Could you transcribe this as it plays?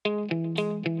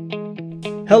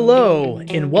Hello,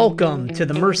 and welcome to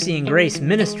the Mercy and Grace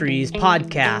Ministries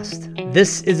podcast.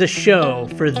 This is a show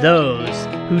for those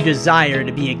who desire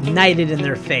to be ignited in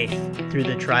their faith through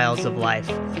the trials of life.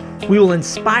 We will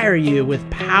inspire you with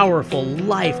powerful,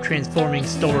 life-transforming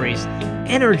stories,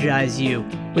 energize you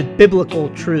with biblical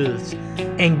truths,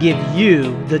 and give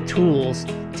you the tools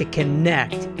to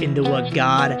connect into what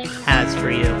God has for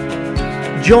you.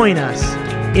 Join us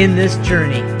in this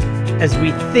journey as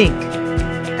we think,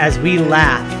 as we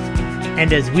laugh,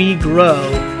 and as we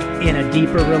grow in a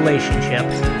deeper relationship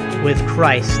with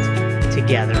Christ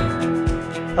together.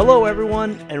 Hello,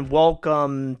 everyone, and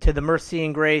welcome to the Mercy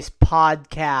and Grace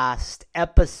podcast,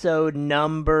 episode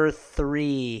number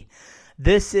 3.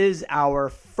 This is our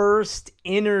first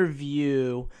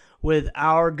interview with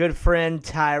our good friend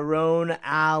Tyrone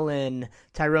Allen.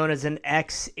 Tyrone is an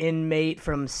ex-inmate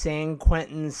from San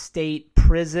Qunetin State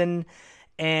Prison.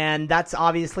 And that's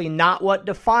obviously not what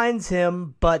defines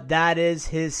him, but that is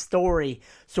his story.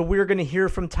 So we're going to hear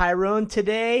from Tyrone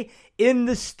today. In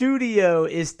the studio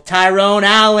is Tyrone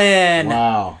Allen.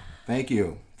 Wow. Thank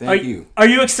you. Thank you. Are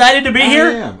you excited to be here?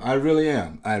 I am. I really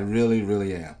am. I really,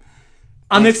 really am.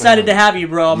 I'm excited to have you,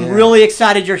 bro. I'm really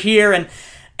excited you're here.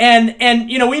 And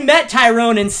you know, we met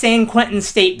Tyrone in San Quentin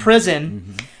State Prison.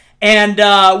 Mm-hmm. And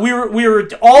we were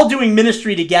all doing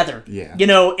ministry together. Yeah. You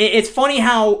know, it's funny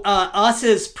how us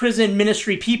as prison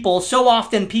ministry people, so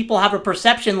often people have a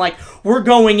perception like we're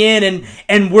going in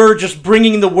and we're just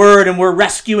bringing the word and we're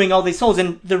rescuing all these souls.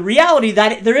 And the reality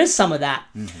that there is some of that.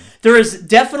 Mm-hmm. There is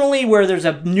definitely where there's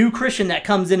a new Christian that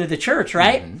comes into the church,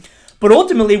 right? Mm-hmm. But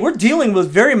ultimately, we're dealing with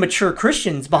very mature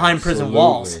Christians behind prison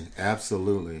walls.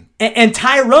 Absolutely. And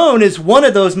Tyrone is one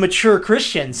of those mature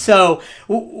Christians. So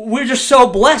we're just so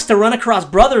blessed to run across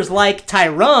brothers like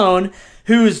Tyrone,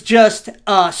 who's just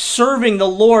serving the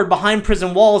Lord behind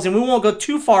prison walls. And we won't go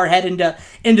too far ahead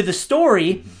into the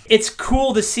story. Mm-hmm. It's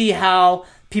cool to see how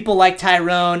people like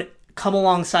Tyrone come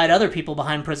alongside other people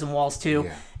behind prison walls too.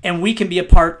 Yeah. And we can be a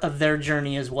part of their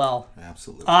journey as well.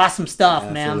 Absolutely. Awesome stuff,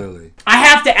 Absolutely. Man. I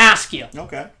have to ask you.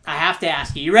 Okay. I have to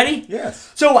ask you. You ready?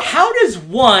 Yes. So how does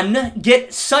one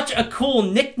get such a cool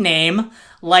nickname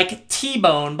like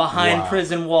T-Bone behind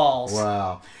prison walls?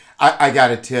 Wow. I got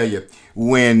to tell you,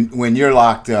 when you're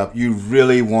locked up, you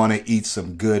really want to eat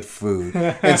some good food.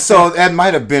 And so that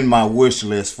might have been my wish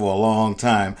list for a long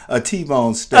time, a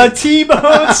T-bone steak. A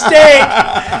T-bone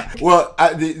steak! Well,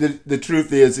 the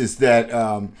truth is that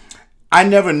I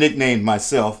never nicknamed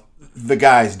myself. The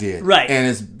guys did. Right. And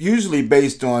it's usually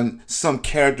based on some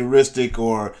characteristic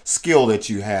or skill that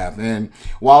you have. And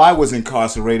while I was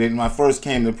incarcerated, when I first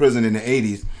came to prison in the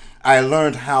 80s, I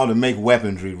learned how to make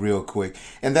weaponry real quick.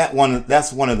 And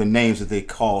that's one of the names that they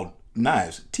called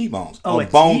knives, T-bones. Oh, a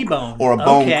bone, T-bone. Or a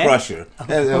bone crusher. A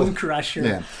bone crusher.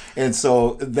 Yeah. And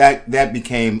so that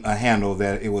became a handle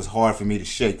that it was hard for me to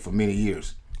shake for many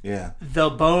years. Yeah.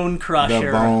 The bone crusher.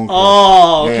 The bone crusher.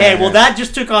 Oh, okay. Yeah. Well, that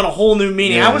just took on a whole new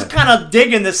meaning. Yeah. I was kind of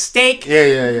digging the steak,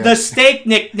 the steak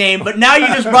nickname, but now you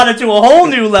just brought it to a whole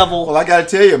new level. Well, I got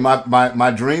to tell you, my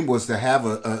dream was to have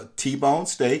a T-bone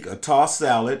steak, a tossed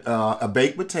salad, a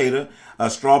baked potato,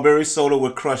 a strawberry soda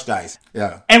with crushed ice.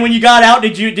 Yeah. And when you got out,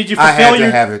 did you fulfill I had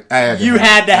to have it. You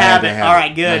had to have it. All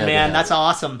right, good, man. That's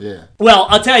awesome. Yeah. Well,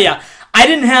 I'll tell you, I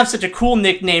didn't have such a cool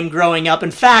nickname growing up. In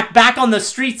fact, back on the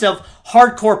streets of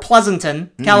hardcore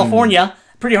Pleasanton, California,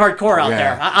 pretty hardcore out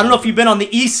there. I don't know if you've been on the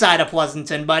east side of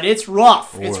Pleasanton, but it's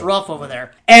rough. It's rough over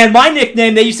there. And my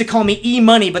nickname, they used to call me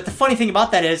E-Money, but the funny thing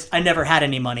about that is I never had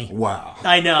any money. Wow.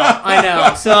 I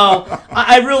know. So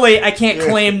I can't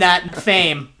claim that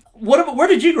fame. Where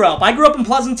did you grow up? I grew up in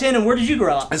Pleasanton, and where did you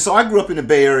grow up? And so I grew up in the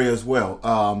Bay Area as well.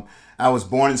 I was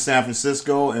born in San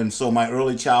Francisco, and so my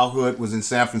early childhood was in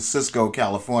San Francisco,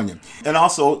 California, and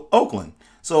also Oakland.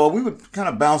 So we would kind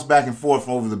of bounce back and forth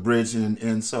over the bridge,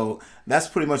 and so that's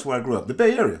pretty much where I grew up. The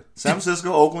Bay Area. San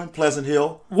Francisco, Oakland, Pleasant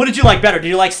Hill. What did you like better? Did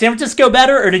you like San Francisco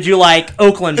better, or did you like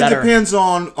Oakland better? It depends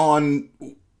on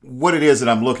what it is that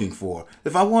I'm looking for.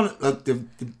 If I want to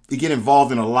get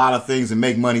involved in a lot of things and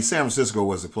make money, San Francisco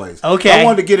was the place. Okay. If I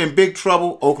wanted to get in big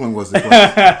trouble, Oakland was the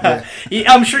place.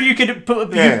 Yeah. I'm sure you could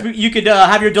you could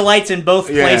have your delights in both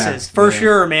places for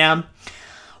sure, man.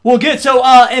 Well, good. So,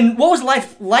 and what was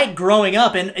life like growing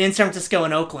up in San Francisco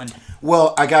and Oakland?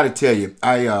 Well, I got to tell you,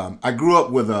 I grew up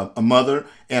with a mother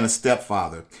and a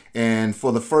stepfather, and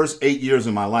for the first 8 years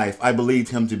of my life, I believed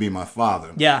him to be my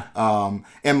father. Yeah.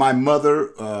 And my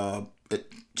mother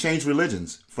changed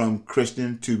religions from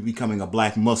Christian to becoming a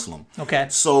black Muslim. Okay.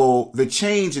 So the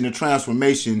change and the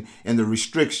transformation and the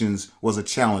restrictions was a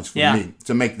challenge for me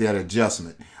to make that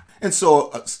adjustment. And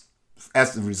so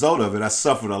as a result of it, I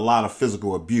suffered a lot of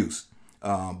physical abuse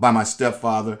by my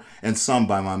stepfather and some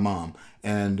by my mom.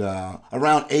 And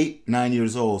around 8, 9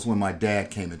 years old is when my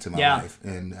dad came into my life.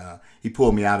 And he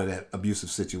pulled me out of that abusive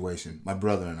situation, my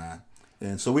brother and I.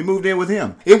 And so we moved in with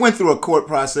him. It went through a court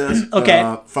process.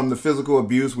 Okay. From the physical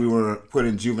abuse, we were put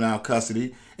in juvenile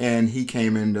custody. And he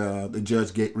came and the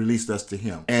judge released us to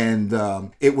him.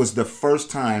 And it was the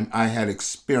first time I had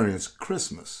experienced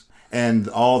Christmas. And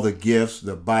all the gifts,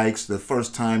 the bikes, the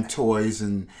first time toys,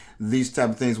 and these type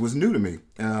of things was new to me.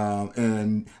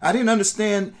 And I didn't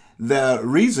understand the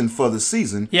reason for the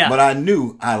season, but I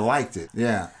knew I liked it.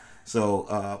 Yeah.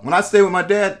 So when I stayed with my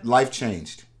dad, life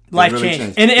changed. Life really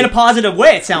changed. In a positive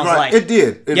way, it sounds like. It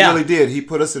did. It really did. He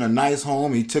put us in a nice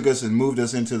home. He took us and moved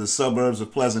us into the suburbs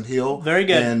of Pleasant Hill. Very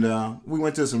good. And we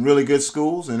went to some really good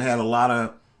schools and had a lot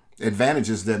of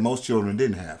advantages that most children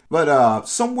didn't have. But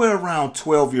somewhere around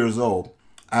 12 years old,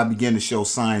 I began to show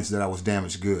signs that I was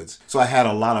damaged goods. So I had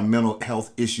a lot of mental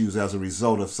health issues as a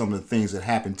result of some of the things that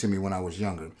happened to me when I was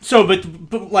younger. So,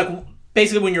 but like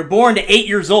basically when you're born to 8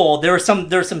 years old, there's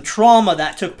some trauma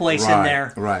that took place in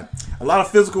there. Right. A lot of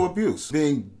physical abuse,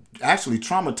 being actually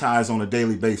traumatized on a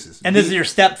daily basis. And this is your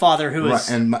stepfather who is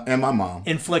and my mom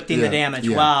inflicting the damage.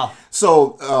 Yeah. Wow.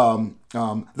 So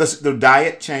the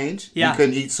diet changed. Yeah. We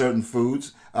couldn't eat certain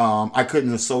foods. I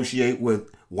couldn't associate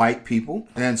with white people.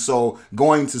 And so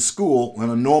going to school on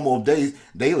a normal day,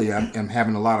 daily, I'm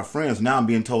having a lot of friends. Now I'm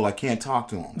being told I can't talk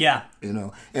to them. Yeah. You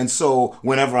know, and so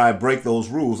whenever I break those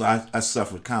rules, I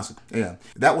suffered consequences. Yeah.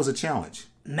 That was a challenge.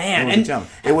 Man.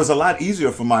 It was a lot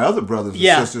easier for my other brothers and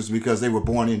sisters because they were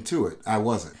born into it. I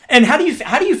wasn't. And how do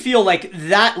you feel like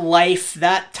that life,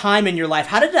 that time in your life,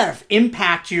 how did that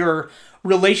impact your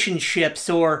relationships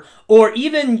or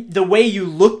even the way you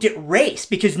looked at race?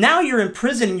 Because now you're in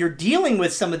prison and you're dealing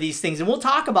with some of these things, and we'll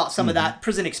talk about some of that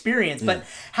prison experience. But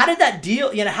how did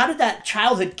how did that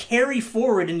childhood carry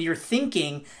forward into your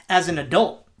thinking as an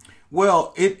adult?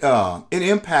 Well, it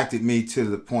impacted me to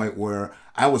the point where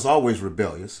I was always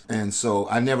rebellious, and so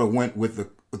I never went with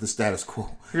the status quo.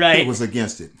 Right. It was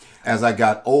against it. As I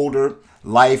got older,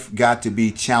 life got to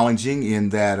be challenging in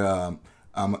that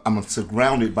I'm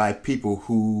surrounded by people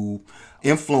who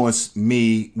influence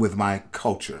me with my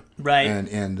culture. Right.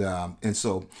 And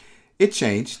so it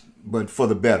changed, but for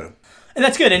the better. And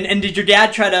that's good. And did your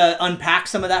dad try to unpack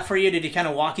some of that for you? Did he kind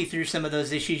of walk you through some of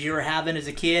those issues you were having as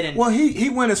a kid? Well, he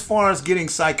went as far as getting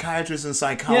psychiatrists and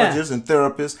psychologists and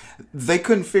therapists. They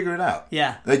couldn't figure it out.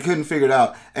 Yeah. They couldn't figure it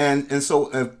out. And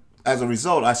so as a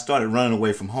result, I started running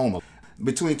away from home.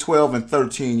 Between 12 and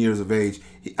 13 years of age,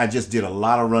 I just did a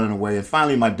lot of running away. And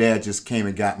finally, my dad just came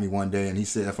and got me one day, and he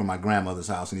said, from my grandmother's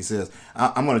house, and he says,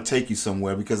 I'm going to take you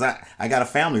somewhere because I got a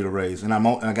family to raise, and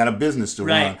I got a business to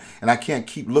run, and I can't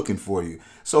keep looking for you.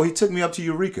 So he took me up to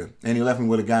Eureka, and he left me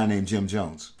with a guy named Jim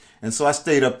Jones. And so I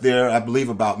stayed up there, I believe,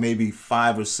 about maybe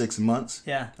 5 or 6 months.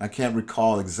 Yeah. I can't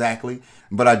recall exactly,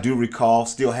 but I do recall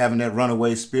still having that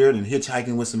runaway spirit and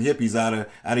hitchhiking with some hippies out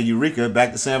of Eureka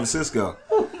back to San Francisco.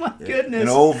 Oh, my goodness. In an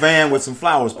old van with some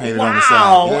flowers painted on the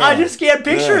side. Wow. I just can't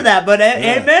picture that, but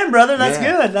amen, brother. That's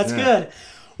good. That's good.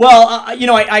 Well,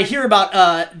 I hear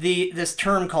about this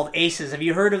term called ACEs. Have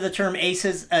you heard of the term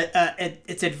ACEs?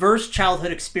 It's adverse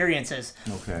childhood experiences.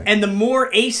 Okay. And the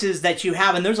more ACEs that you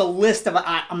have, and there's a list of,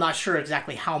 I'm not sure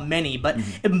exactly how many, but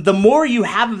the more you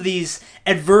have of these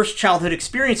adverse childhood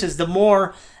experiences, the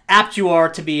more apt you are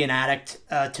to be an addict,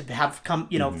 to have come,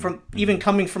 from even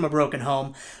coming from a broken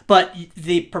home. But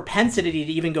the propensity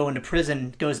to even go into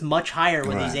prison goes much higher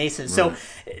with these ACEs. So,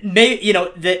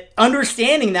 the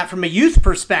understanding that from a youth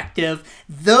perspective,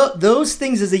 those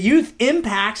things as a youth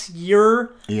impacts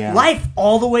your life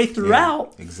all the way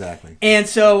throughout. Yeah, exactly. And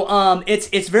so,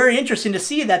 it's very interesting to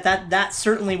see that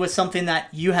certainly was something that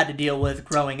you had to deal with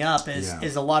growing up.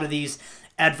 Is a lot of these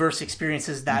adverse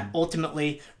experiences that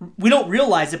ultimately we don't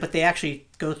realize it, but they actually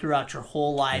go throughout your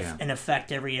whole life and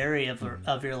affect every area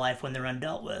of your life when they're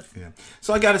undealt with. Yeah.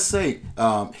 So I got to say,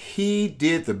 he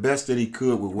did the best that he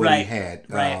could with what he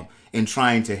had in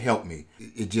trying to help me.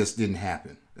 It just didn't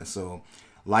happen. So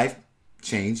life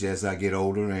changed as I get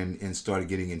older and started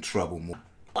getting in trouble more.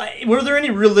 Were there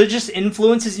any religious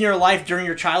influences in your life during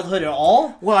your childhood at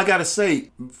all? Well, I got to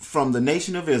say, from the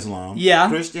Nation of Islam,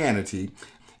 Christianity,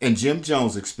 and Jim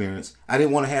Jones' experience, I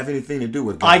didn't want to have anything to do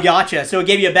with God. I gotcha. So it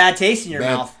gave you a bad taste in your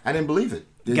mouth. I didn't believe it.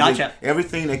 Gotcha.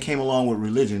 Everything that came along with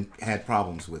religion had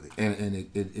problems with it. And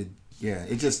it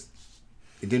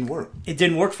didn't work. It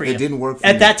didn't work for you. It didn't work for me.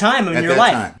 At that time in your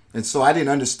life. And so I didn't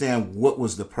understand what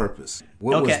was the purpose.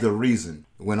 What was the reason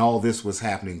when all this was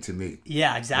happening to me?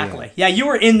 Yeah, exactly. Yeah, you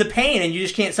were in the pain, and you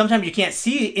just can't, sometimes you can't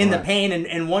see in the pain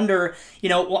and wonder,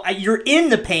 well, you're in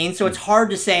the pain, so it's hard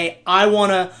to say, I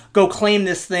want to go claim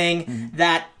this thing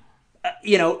that,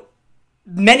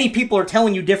 many people are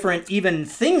telling you different even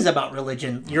things about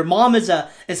religion. Your mom is a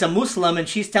Muslim, and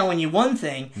she's telling you one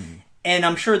thing, and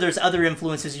I'm sure there's other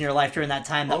influences in your life during that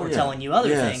time that were telling you other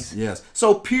things. Yes.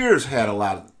 So peers had a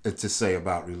lot to say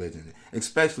about religion,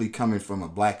 especially coming from a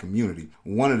black community.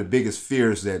 One of the biggest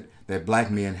fears that black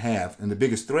men have, and the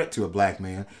biggest threat to a black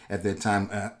man at that time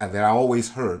that I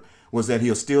always heard, was that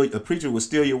a preacher will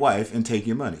steal your wife and take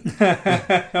your money.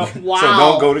 Wow. So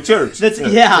don't go to church.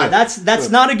 That's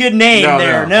not a good name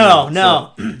there.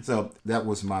 No. So that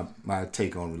was my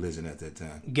take on religion at that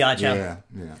time. Gotcha.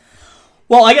 Yeah.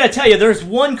 Well, I got to tell you, there's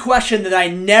one question that I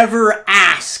never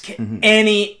ask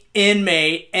any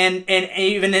inmate and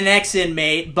even an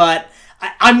ex-inmate, but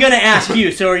I'm going to ask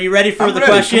you. So are you ready for the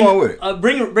question? Come on with it.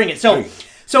 Bring it.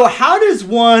 So how does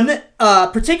one,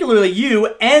 particularly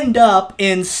you, end up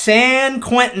in San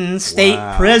Quentin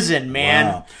State Prison, man?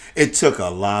 Wow. It took a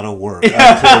lot of work.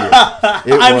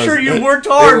 I'm sure you worked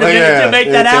hard to make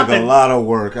that happen. It took a lot of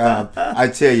work. I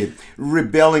tell you,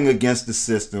 rebelling against the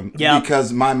system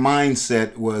because my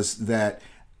mindset was that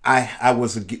I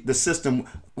was the system.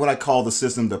 What I call the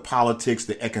system, the politics,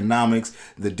 the economics,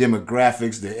 the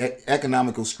demographics, the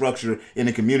economical structure in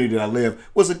the community that I live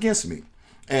was against me.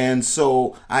 And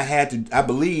so I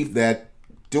believed that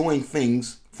doing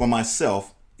things for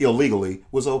myself illegally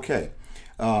was okay.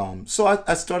 So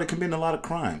I started committing a lot of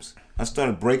crimes. I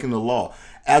started breaking the law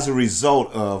as a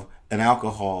result of an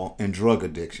alcohol and drug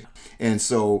addiction. And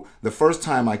so the first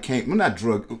time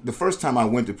the first time I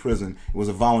went to prison, it was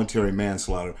a voluntary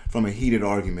manslaughter from a heated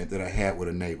argument that I had with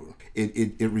a neighbor.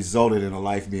 It resulted in a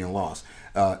life being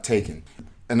taken.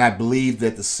 And I believed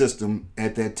that the system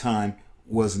at that time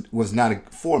was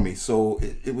not for me. So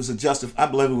it was I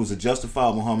believe it was a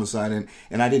justifiable homicide,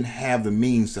 and I didn't have the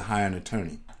means to hire an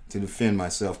attorney to defend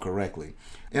myself correctly.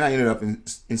 And I ended up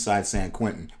inside San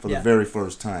Quentin for the very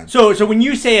first time. So when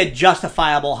you say a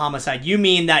justifiable homicide, you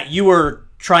mean that you were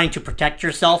trying to protect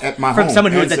yourself from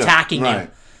someone who was attacking you.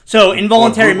 So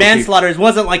involuntary manslaughter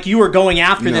wasn't like you were going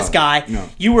after this guy. No.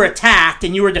 You were attacked,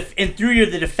 and through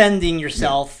the defending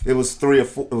yourself. It was 3 or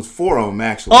 4. It was 4 of them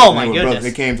actually. Oh my goodness!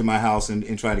 They came to my house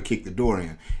and tried to kick the door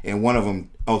in, and one of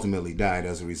them ultimately died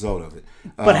as a result of it.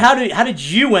 But how did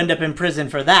you end up in prison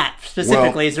for that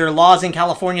specifically? Is there laws in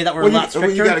California that were a lot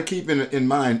stricter? You got to keep in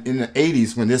mind, in the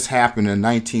 80s when this happened in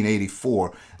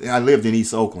 1984, I lived in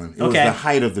East Oakland. It was the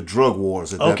height of the drug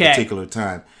wars at that particular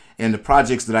time. And the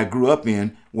projects that I grew up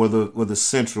in were the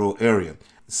central area,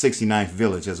 69th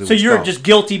Village, as it was called. So you're just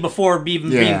guilty before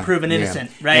being proven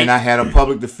innocent, right? And I had a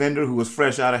public defender who was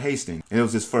fresh out of Hastings, and it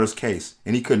was his first case,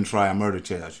 and he couldn't try a murder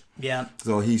charge. Yeah.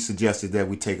 So he suggested that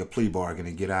we take a plea bargain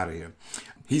and get out of here.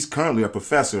 He's currently a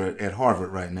professor at Harvard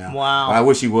right now. Wow. I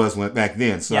wish he was back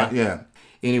then. So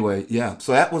Anyway,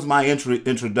 so that was my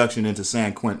introduction into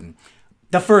San Quentin.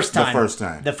 The first time.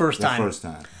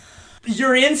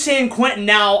 You're in San Quentin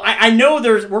now. I know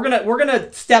we're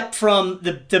gonna step from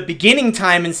the beginning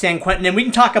time in San Quentin, and we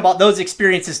can talk about those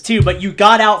experiences too. But you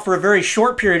got out for a very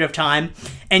short period of time,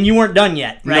 and you weren't done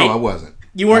yet, right? No, I wasn't.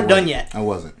 You weren't done yet. I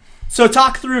wasn't. So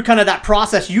talk through kind of that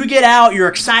process. You get out. You're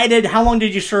excited. How long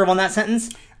did you serve on that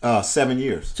sentence? 7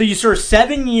 years. So you served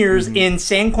 7 years in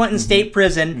San Quentin State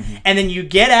Prison, and then you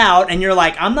get out, and you're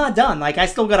like, I'm not done. Like, I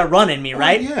still got a run in me,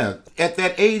 right? Yeah. At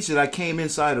that age that I came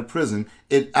inside of prison,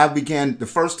 I began the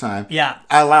first time. Yeah.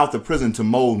 I allowed the prison to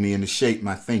mold me and to shape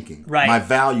my thinking. Right. My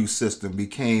value system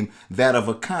became that of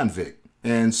a convict.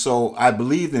 And so I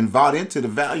believed and bought into the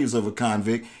values of a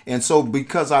convict. And so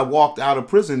because I walked out of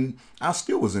prison, I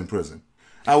still was in prison.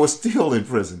 I was still in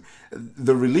prison.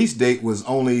 The release date was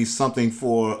only something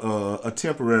for a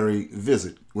temporary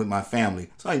visit with my family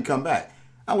so I can come back.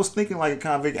 I was thinking like a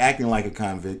convict, acting like a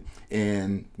convict.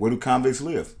 And where do convicts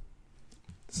live?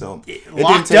 So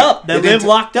locked up. They live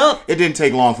locked up. It didn't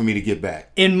take long for me to get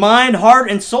back. In mind,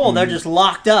 heart, and soul, they're just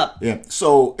locked up. Yeah.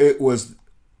 So it was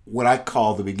what I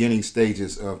call the beginning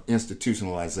stages of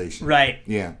institutionalization. Right.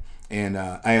 Yeah. And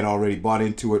I had already bought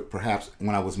into it perhaps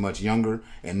when I was much younger,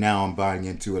 and now I'm buying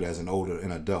into it as an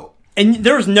adult. And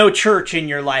there was no church in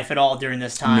your life at all during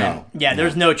this time? No. Yeah,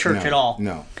 there's no church at all?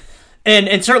 No.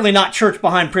 And certainly not church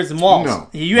behind prison walls? No.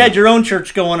 You had your own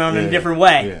church going on in a different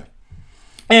way? Yeah.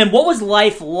 And what was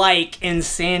life like in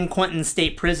San Quentin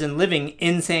State Prison, living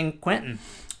in San Quentin?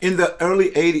 In the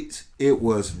early 80s, it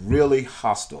was really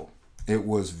hostile. It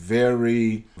was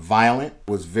very violent.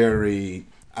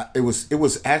 It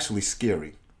was actually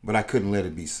scary. but I couldn't let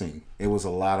it be seen. It was a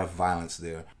lot of violence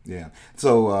there. Yeah.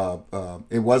 So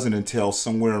it wasn't until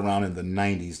somewhere around in the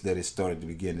 90s that it started to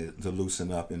begin to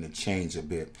loosen up and to change a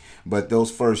bit. But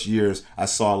those first years, I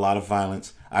saw a lot of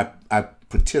violence. I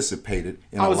participated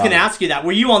in I was going to ask you that.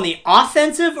 Were you on the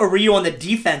offensive or were you on the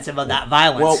defensive of that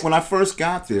violence? Well, when I first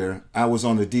got there, I was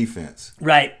on the defense.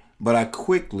 Right. But I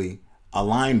quickly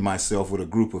aligned myself with a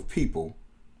group of people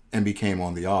and became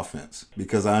on the offense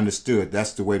because I understood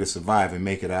that's the way to survive and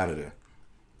make it out of there.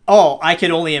 Oh, I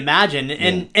could only imagine.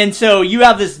 And so you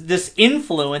have this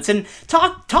influence, and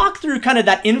talk through kind of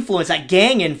that influence, that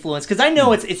gang influence, because I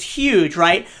know it's huge,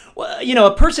 right? You know,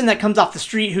 a person that comes off the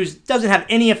street who doesn't have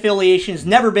any affiliations,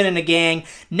 never been in a gang,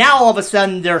 now all of a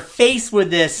sudden they're faced with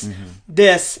this,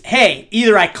 hey,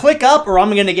 either I click up or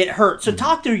I'm going to get hurt. So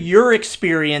talk through your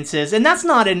experiences, and that's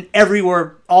not in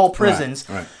all prisons.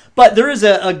 Right. But there is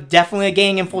definitely a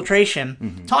gang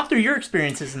infiltration. Talk through your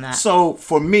experiences in that. So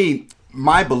for me,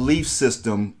 my belief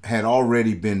system had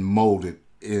already been molded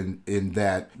in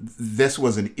that this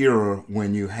was an era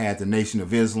when you had the Nation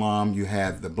of Islam, you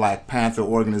had the Black Panther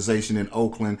organization in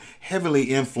Oakland, heavily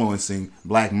influencing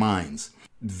black minds.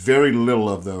 Very little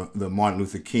of the Martin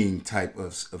Luther King type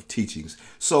of teachings.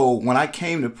 So when I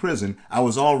came to prison, I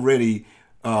was already,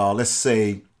 let's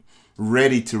say,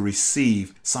 ready to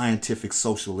receive scientific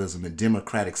socialism and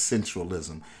democratic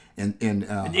centralism.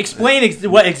 Explain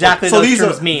what exactly those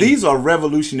terms mean. These are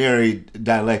revolutionary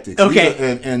dialectics.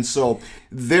 Okay. And so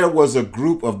there was a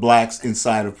group of blacks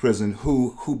inside of prison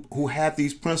who had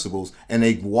these principles, and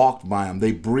they walked by them,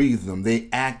 they breathed them, they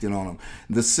acted on them.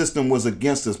 The system was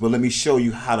against us, but let me show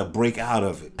you how to break out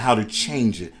of it, how to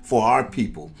change it for our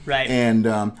people. Right. And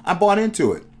I bought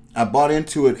into it. I bought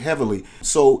into it heavily.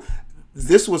 So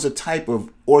this was a type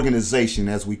of organization,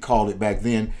 as we called it back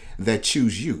then, that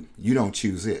choose you. You don't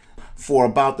choose it. For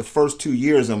about the first 2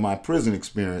 years of my prison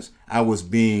experience, I was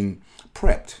being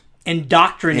prepped.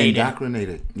 Indoctrinated.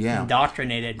 Yeah.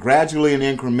 Indoctrinated. Gradually and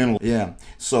incrementally. Yeah.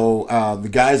 So the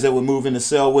guys that would move in the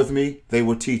cell with me, they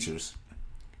were teachers.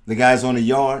 The guys on the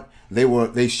yard,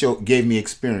 gave me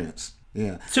experience.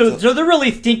 Yeah. So they're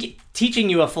really teaching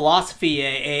you a philosophy,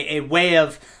 a way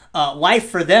of life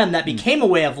for them that became a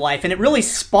way of life, and it really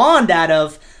spawned out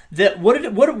of what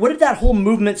did that whole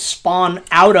movement spawn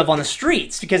out of on the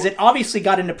streets? Because it obviously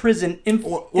got into prison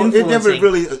influencing. It never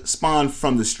really spawned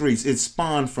from the streets. It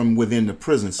spawned from within the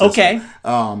prison system. Okay.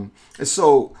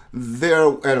 So there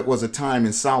was a time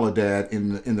in Soledad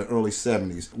in the early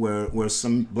 70s where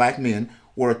some black men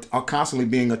are constantly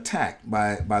being attacked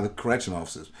by the correction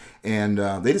officers, and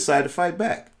they decided to fight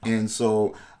back. And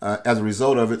so as a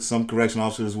result of it, some correction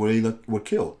officers were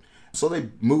killed. So they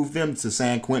moved them to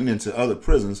San Quentin and to other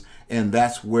prisons, and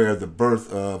that's where the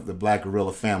birth of the Black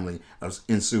Guerrilla family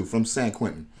ensued, from San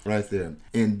Quentin, right there.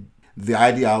 And the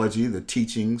ideology, the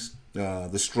teachings,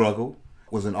 the struggle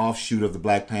was an offshoot of the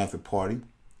Black Panther Party.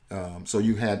 So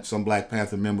you had some Black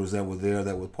Panther members that were there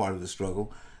that were part of the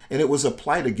struggle. And it was a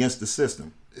plight against the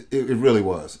system. It really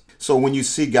was. So when you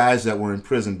see guys that were in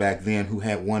prison back then who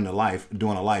had doing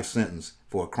a life sentence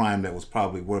for a crime that was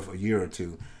probably worth a year or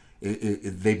two,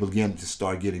 they begin to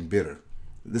start getting bitter.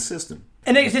 The system.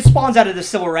 And it spawns out of the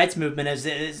civil rights movement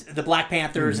as the Black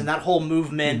Panthers and that whole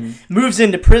movement moves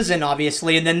into prison,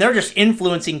 obviously, and then they're just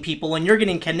influencing people, and you're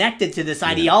getting connected to this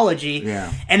ideology,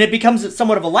 and it becomes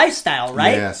somewhat of a lifestyle,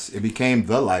 right? Yes, it became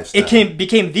the lifestyle. It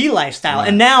became the lifestyle, right.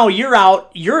 And now you're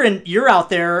out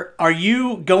there. Are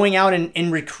you going out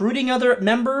and recruiting other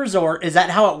members, or is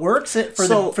that how it works for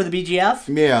the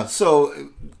BGF? Yeah. So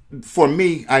for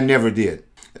me, I never did.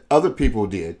 Other people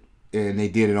did, and they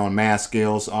did it on mass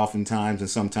scales oftentimes and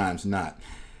sometimes not.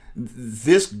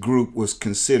 This group was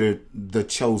considered the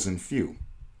chosen few.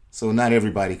 So not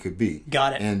everybody could be.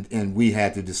 Got it. And we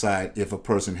had to decide if a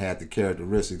person had the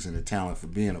characteristics and the talent for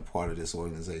being a part of this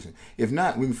organization. If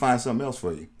not, we can find something else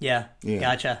for you. Yeah.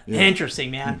 Gotcha. Yeah. Interesting,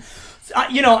 man.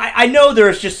 I know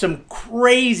there's just some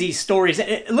crazy stories.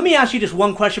 Let me ask you just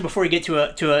one question before we get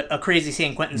to a crazy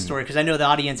San Quentin story, because I know the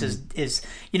audience is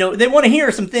they want to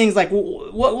hear some things like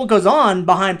what goes on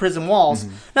behind prison walls.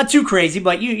 Not too crazy,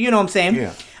 but you know what I'm saying.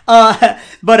 Yeah.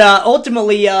 But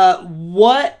ultimately,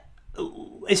 what?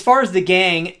 As far as the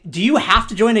gang, do you have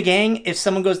to join a gang if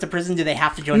someone goes to prison? Do they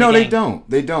have to join a gang? No,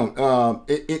 they don't.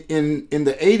 In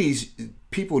the 80s,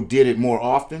 people did it more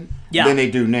often than they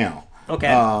do now. Okay.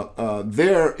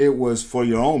 There, it was for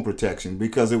your own protection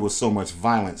because it was so much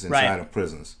violence inside of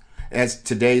prisons. As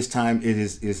today's time, it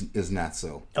is not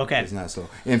so. Okay. It's not so.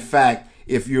 In fact,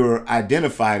 if you're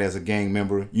identified as a gang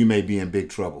member, you may be in big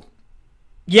trouble.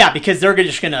 Yeah, because they're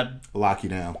just going to lock you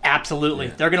down. Absolutely.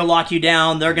 Yeah. They're going to lock you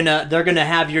down. They're going to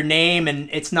have your name, and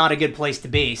it's not a good place to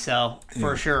be. So,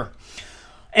 for sure.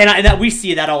 And we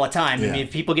see that all the time. Yeah. I mean,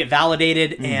 people get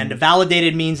validated, and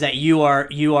validated means that you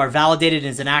are validated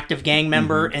as an active gang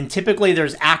member. And typically,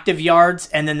 there's active yards,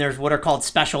 and then there's what are called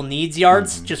special needs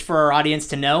yards. Just for our audience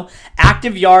to know,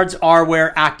 active yards are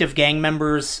where active gang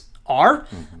members are,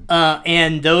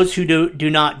 and those who do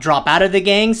not drop out of the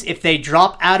gangs. If they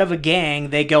drop out of a gang,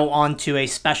 they go on to a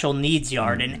special needs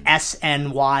yard, an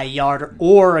SNY yard,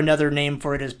 or another name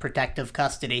for it is protective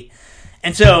custody.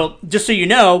 And so, just so you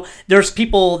know, there's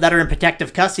people that are in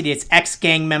protective custody. It's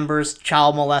ex-gang members,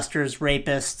 child molesters,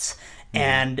 rapists,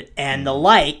 and the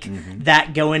like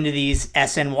that go into these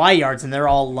SNY yards, and they're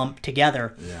all lumped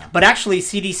together. Yeah. But actually,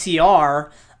 CDCR,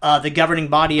 the governing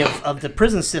body of the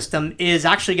prison system, is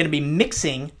actually going to be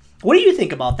mixing. What do you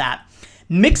think about that?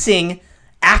 Mixing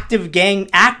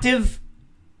active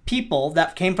people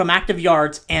that came from active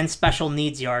yards and special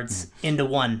needs yards into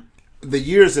one. The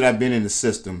years that I've been in the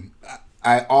system,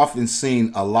 I often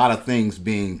seen a lot of things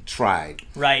being tried.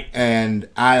 Right. And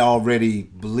I already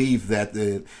believe that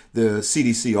the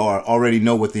CDCR already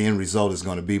know what the end result is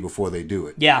going to be before they do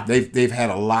it. Yeah. They've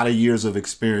had a lot of years of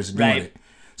experience doing it.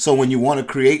 So when you want to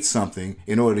create something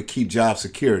in order to keep job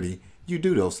security, you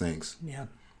do those things. Yeah.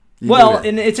 Well,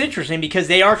 and it's interesting because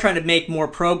they are trying to make more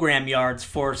program yards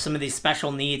for some of these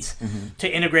special needs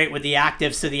to integrate with the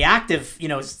active. So the active,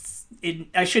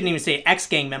 I shouldn't even say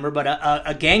ex-gang member, but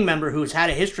a gang member who's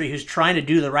had a history, who's trying to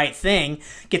do the right thing,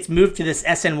 gets moved to this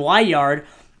SNY yard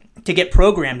to get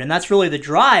programmed. And that's really the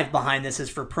drive behind this, is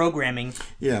for programming.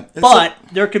 Yeah. But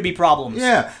there could be problems.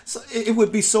 Yeah. So it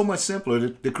would be so much simpler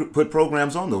to put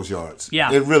programs on those yards.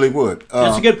 Yeah. It really would.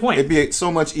 That's a good point. It'd be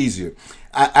so much easier.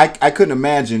 I couldn't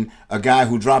imagine a guy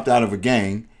who dropped out of a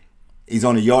gang, he's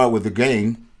on a yard with the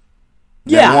gang.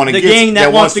 Gang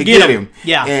that wants to get him.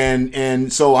 Yeah.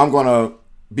 And so I'm going to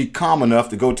be calm enough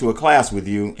to go to a class with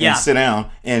you and sit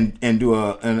down and do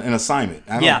an assignment.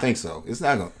 I don't think so. It's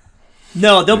not going to.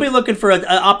 No, they'll be looking for an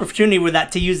opportunity with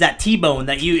that to use that T-bone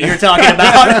that you're talking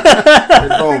about.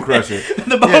 The bone crusher.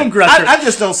 The bone crusher. I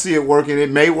just don't see it working. It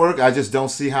may work. I just don't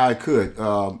see how it could.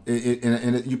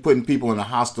 And you're putting people in a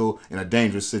hostile, in a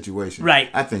dangerous situation. Right.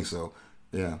 I think so.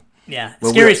 Yeah. Yeah,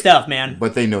 scary stuff, man.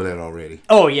 But they know that already.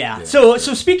 Oh yeah. So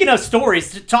speaking of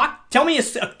stories, tell me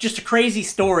just a crazy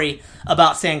story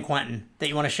about San Quentin that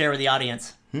you want to share with the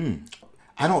audience.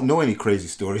 I don't know any crazy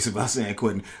stories about San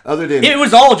Quentin other than it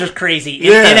was all just crazy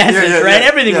in essence, right?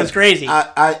 Everything was crazy.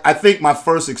 I think my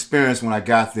first experience when I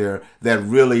got there that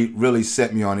really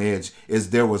set me on edge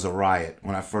is there was a riot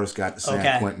when I first got to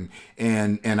San Quentin,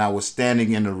 and I was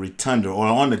standing in the rotunda or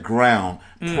on the ground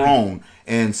prone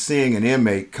and seeing an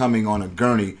inmate coming on a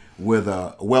gurney with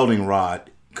a welding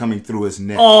rod coming through his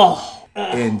neck.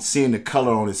 And seeing the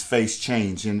color on his face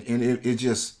change, and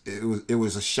it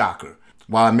was a shocker.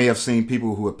 While I may have seen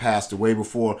people who had passed away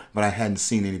before, but I hadn't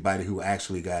seen anybody who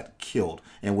actually got killed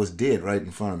and was dead right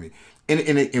in front of me. And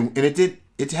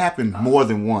it happened more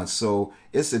than once. So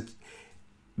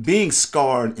being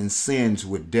scarred and singed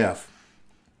with death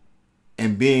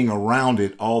and being around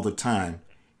it all the time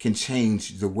can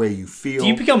change the way you feel. Do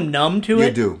you become numb to it?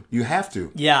 You do. You have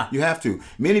to. Yeah. You have to.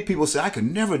 Many people say, I could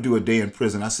never do a day in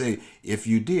prison. I say, if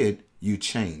you did, you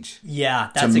change. Yeah,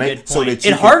 that's a good point.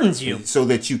 It hardens you. So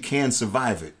that you can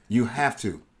survive it. You have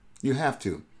to. You have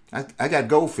to. I got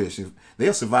goldfish.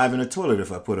 They'll survive in a toilet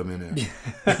if I put them in there.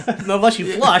 Unless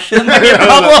you flush. That might be a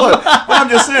problem. But I'm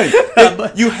just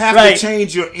saying, you have to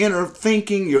change your inner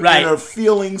thinking, your inner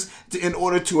feelings in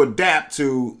order to adapt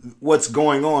to what's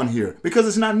going on here. Because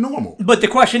it's not normal. But the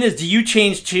question is, do you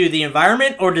change to the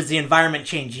environment or does the environment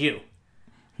change you?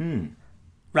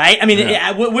 Right? I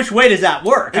mean, which way does that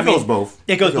work? It goes both.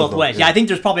 It goes both ways. Yeah, I think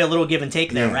there's probably a little give and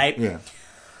take there, right?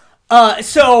 Yeah.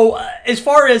 So, as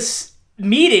far as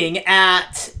meeting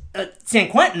at San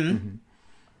Quentin,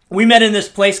 we met in this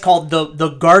place called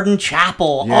the Garden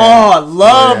Chapel. Yeah. Oh, I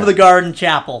love the Garden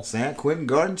Chapel. San Quentin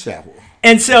Garden Chapel.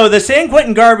 And so the San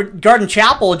Quentin Garden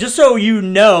Chapel, just so you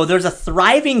know, there's a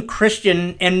thriving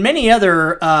Christian and many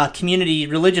other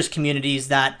religious communities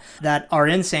that are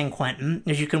in San Quentin.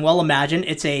 As you can well imagine,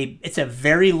 it's a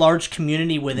very large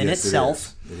community within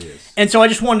itself. It is. And so I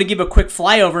just wanted to give a quick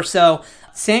flyover. So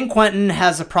San Quentin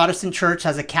has a Protestant church,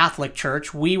 has a Catholic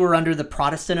church. We were under the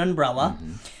Protestant umbrella.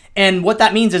 And what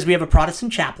that means is we have a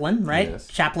Protestant chaplain, right? Yes.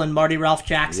 Chaplain Marty Ralph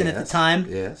Jackson at the time.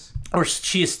 Yes. Or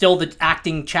she is still the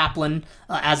acting chaplain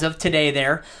as of today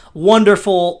there.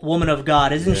 Wonderful woman of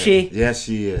God, isn't she? Yes,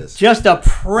 she is. Just a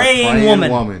praying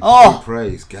woman. Oh, she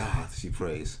prays God. She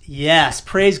prays. Yes,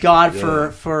 praise God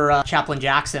for Chaplain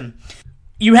Jackson.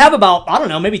 you have about, I don't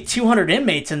know, maybe 200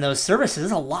 inmates in those services.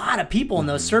 There's a lot of people in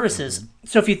those services.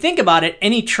 So if you think about it,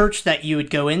 any church that you would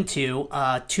go into,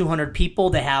 200 people,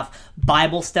 they have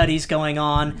Bible studies going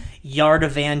on, yard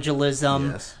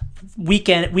evangelism,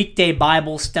 weekday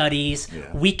Bible studies,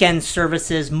 weekend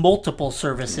services, multiple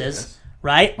services,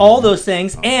 right? All those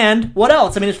things. And what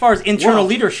else? I mean, as far as internal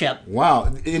leadership.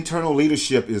 Wow. Internal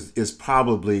leadership is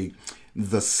probably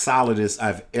the solidest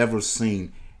I've ever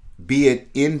seen, be it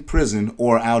in prison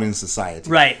or out in society.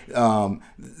 Right.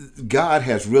 God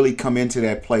has really come into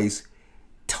that place,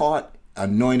 taught,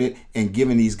 anointed, and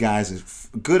given these guys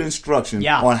good instruction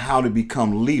on how to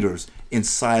become leaders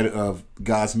inside of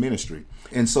God's ministry.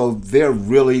 And so they're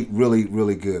really, really,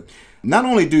 really good. Not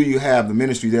only do you have the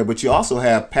ministry there, but you also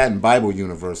have Patton Bible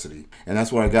University. And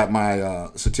that's where I got my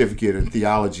certificate in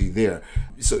theology there.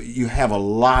 So you have a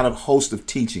lot of host of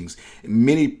teachings.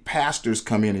 Many pastors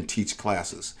come in and teach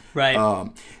classes. Right.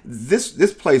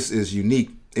 This place is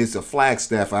unique. It's a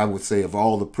flagstaff, I would say, of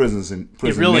all the prisons and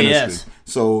prison really ministry. is.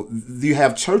 So you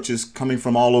have churches coming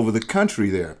from all over the country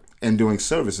there and doing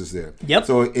services there. Yep.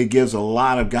 So it gives a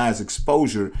lot of guys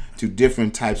exposure to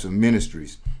different types of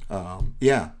ministries.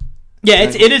 Yeah,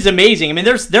 it is amazing. I mean,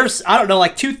 there's I don't know,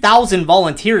 like 2,000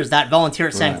 volunteers that volunteer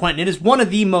at San Quentin. It is one of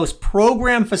the most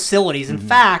programmed facilities. In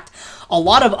fact, a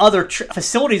lot of other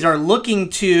facilities are looking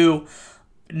to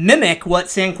mimic what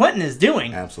San Quentin is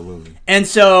doing. Absolutely. And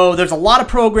so there's a lot of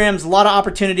programs, a lot of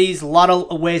opportunities, a lot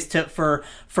of ways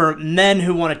for men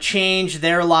who want to change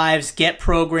their lives, get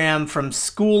programmed, from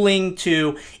schooling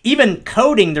to even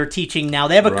coding they're teaching now.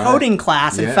 They have a coding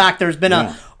class. In fact, there's been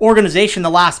a organization, The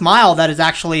Last Mile, that has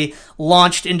actually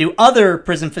launched into other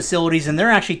prison facilities, and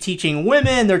they're actually teaching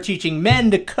women, they're teaching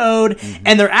men to code,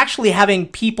 and they're actually having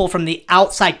people from the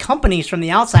outside, companies from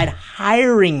the outside,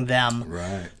 hiring them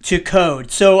to code.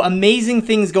 So amazing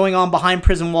things going on behind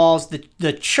prison walls.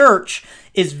 The church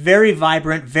is very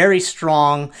vibrant, very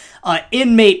strong.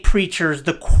 Inmate preachers,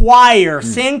 the choir,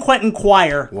 San Quentin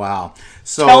choir. Wow.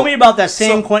 So tell me about that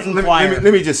San Quentin choir.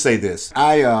 Let me just say this.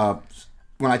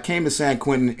 When I came to San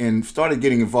Quentin and started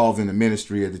getting involved in the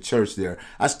ministry at the church there,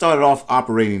 I started off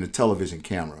operating a television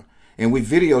camera. And we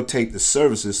videotaped the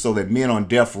services so that men on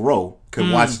death row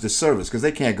could watch the service because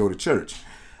they can't go to church.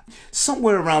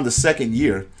 Somewhere around the second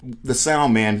year, the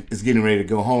sound man is getting ready to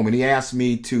go home, and he asked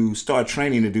me to start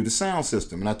training to do the sound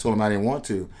system. And I told him I didn't want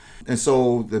to. And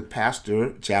so the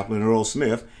pastor, Chaplain Earl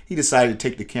Smith, he decided to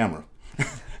take the camera.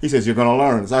 He says, "You're going to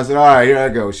learn." So I said, "All right, here I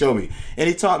go. Show me." And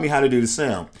he taught me how to do the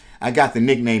sound. I got the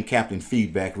nickname Captain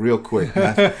Feedback real quick.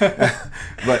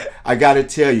 But I got to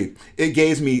tell you, it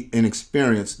gave me an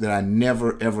experience that I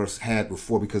never, ever had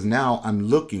before, because now I'm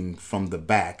looking from the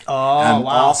back. I'm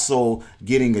also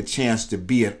getting a chance to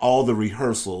be at all the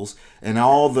rehearsals and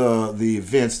all the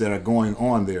events that are going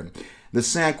on there. The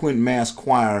San Quentin Mass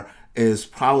Choir is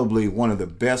probably one of the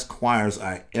best choirs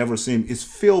I ever seen. It's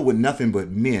filled with nothing but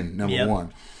men, number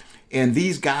one. And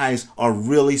these guys are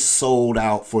really sold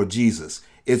out for Jesus.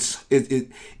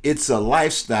 It's a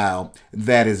lifestyle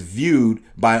that is viewed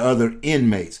by other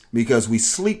inmates because we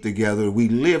sleep together, we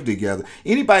live together.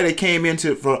 Anybody that came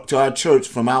to our church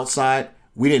from outside,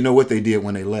 we didn't know what they did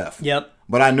when they left. Yep.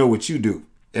 But I know what you do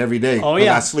every day. Oh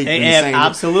yeah, I sleep in the same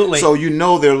absolutely. So you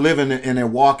know they're living and they're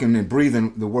walking and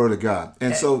breathing the Word of God.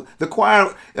 And so the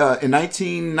choir in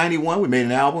 1991, we made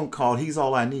an album called "He's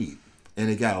All I Need," and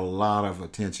it got a lot of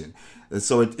attention. And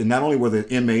so it not only were there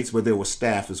inmates, but there was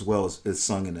staff as well as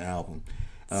sung in the album.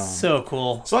 So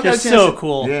cool. So just so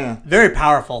cool. Yeah. Very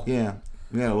powerful. Yeah.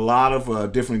 We had a lot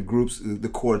of different groups. The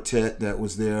quartet that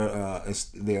was there,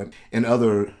 and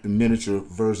other miniature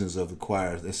versions of the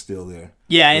choir that's still there.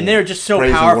 Yeah, and they're just so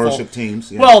Praise powerful. And worship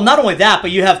teams. Yeah. Well, not only that,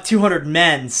 but you have 200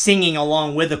 men singing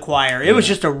along with the choir. It was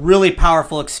just a really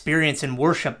powerful experience in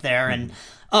worship there. And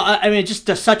I mean, just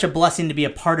such a blessing to be a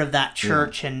part of that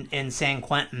church in San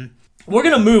Quentin. We're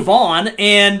going to move on,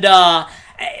 and how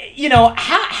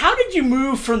did you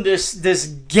move from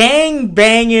this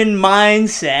gang-banging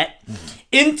mindset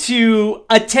into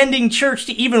attending church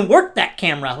to even work that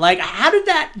camera? Like, how did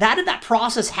that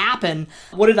process happen?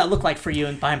 What did that look like for you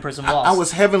in behind prison walls? I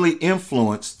was heavily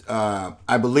influenced,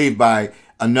 I believe, by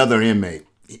another inmate,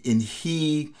 and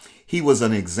he was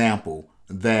an example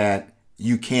that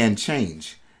you can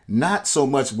change. Not so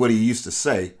much what he used to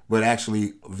say, but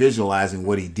actually visualizing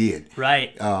what he did.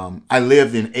 Right. I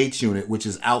lived in H Unit, which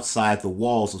is outside the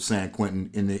walls of San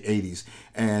Quentin in the 80s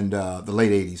and the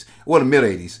late 80s, well, the mid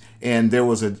 80s. And there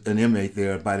was an inmate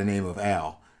there by the name of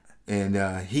Al. And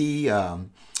he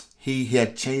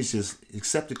had changed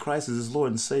accepted Christ as his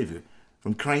Lord and Savior.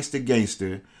 From Christ to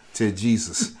gangster, to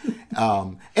Jesus.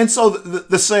 And so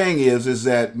the saying is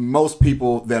that most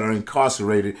people that are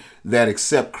incarcerated that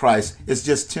accept Christ, it's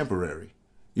just temporary.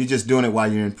 You're just doing it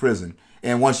while you're in prison.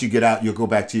 And once you get out, you'll go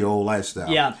back to your old lifestyle.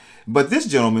 Yeah. But this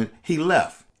gentleman, he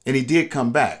left, and he did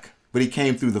come back, but he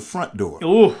came through the front door.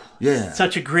 Ooh, yeah,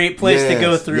 such a great place to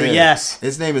go through. Yes.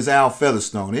 His name is Al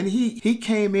Featherstone, and he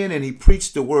came in and he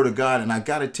preached the word of God. And I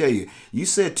got to tell you, you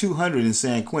said 200 in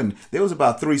San Quentin. There was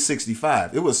about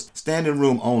 365. It was standing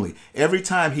room only. Every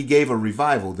time he gave a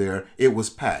revival there, it was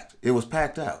packed. It was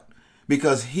packed out.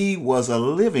 Because he was a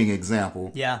living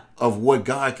example of what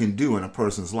God can do in a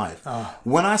person's life.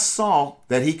 When I saw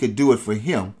that he could do it for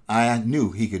him, I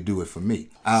knew he could do it for me.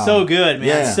 So good, man.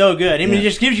 Yeah. So good. I mean, it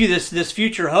just gives you this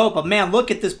future hope of, man,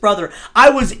 look at this brother. I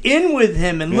was in with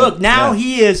him, and look, now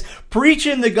he is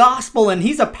preaching the gospel, and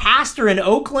he's a pastor in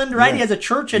Oakland, right? Yeah. He has a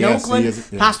church in Oakland, he is,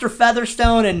 Pastor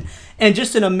Featherstone, and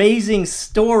just an amazing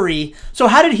story. So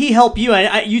how did he help you?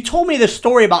 You told me the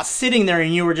story about sitting there,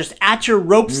 and you were just at your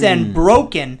rope's end,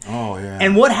 broken. Oh, yeah.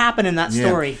 And what happened in that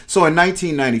story? So in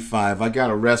 1995, I got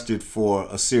arrested for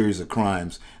a series of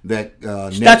crimes that...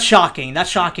 That's shocking. That's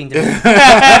shocking to me.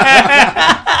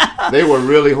 They were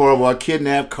really horrible. I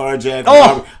kidnapped, carjacked,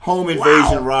 robbery, home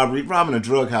invasion, robbery, robbing a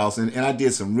drug house, and I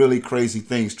did some really crazy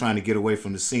things trying to get away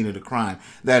from the scene of the crime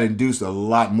that induced a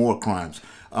lot more crimes.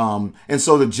 And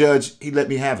so the judge, he let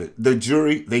me have it. The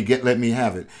jury, let me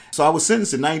have it. So I was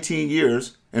sentenced to 19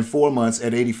 years and 4 months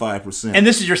at 85%. And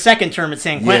this is your second term at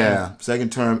San Quentin. Yeah,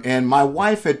 second term. And my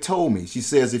wife had told me, she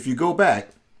says, if you go back,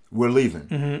 we're leaving.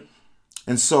 Mm-hmm.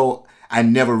 And so I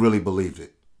never really believed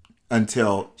it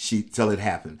until it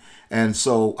happened. And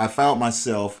so I found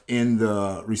myself in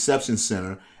the reception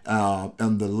center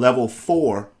on the level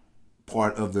 4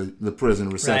 part of the prison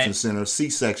reception center,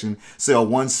 C-section, cell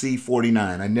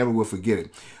 1C49. I never will forget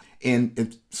it.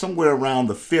 And somewhere around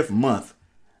the 5th month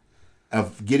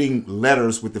of getting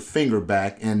letters with the finger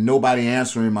back and nobody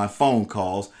answering my phone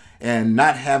calls and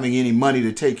not having any money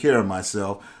to take care of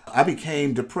myself, I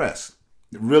became depressed,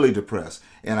 really depressed.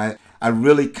 And I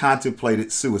really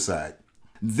contemplated suicide.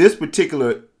 This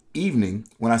particular evening,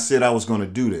 when I said I was going to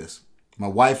do this, my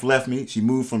wife left me. She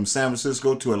moved from San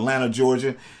Francisco to Atlanta,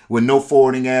 Georgia, with no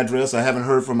forwarding address. I haven't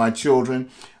heard from my children.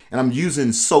 And I'm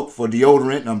using soap for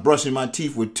deodorant, and I'm brushing my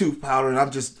teeth with tooth powder, and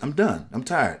I'm done. I'm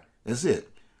tired. That's it.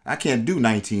 I can't do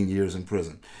 19 years in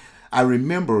prison. I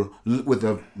remember with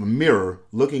a mirror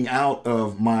looking out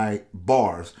of my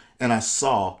bars, and I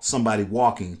saw somebody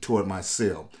walking toward my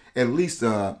cell, at least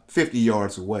 50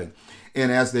 yards away.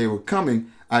 And as they were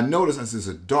coming, I noticed this is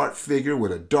a dark figure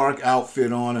with a dark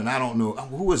outfit on, and I don't know,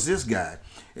 who is this guy?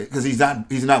 Because he's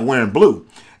not wearing blue.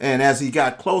 And as he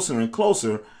got closer and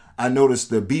closer, I noticed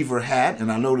the beaver hat,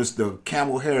 and I noticed the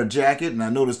camel hair jacket, and I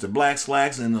noticed the black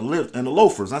slacks and the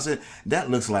loafers. I said, that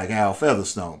looks like Al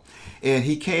Featherstone. And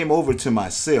he came over to my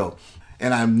cell,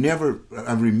 and I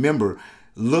remember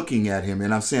looking at him,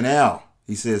 and I'm saying, Al,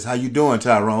 he says, how you doing,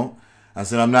 Tyrone? I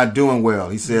said, I'm not doing well.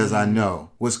 He says, I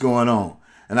know. What's going on?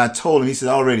 And I told him, he said,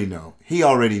 I already know. He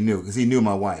already knew because he knew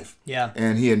my wife. Yeah.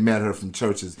 And he had met her from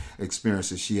church's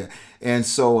experiences she had. And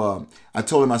so I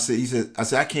told him, I said,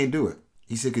 I can't do it.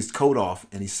 He took his coat off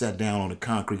and he sat down on the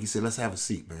concrete. He said, let's have a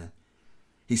seat, man.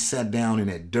 He sat down in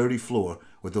that dirty floor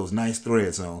with those nice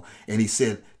threads on. And he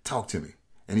said, talk to me.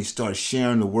 And he started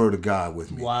sharing the word of God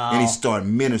with me. Wow. And he started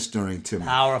ministering to me.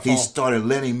 Powerful. He started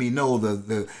letting me know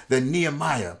the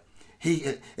Nehemiah.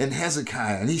 And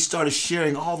Hezekiah, and he started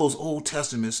sharing all those Old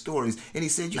Testament stories. And he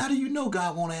said, how do you know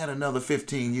God won't add another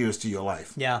 15 years to your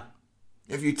life? Yeah.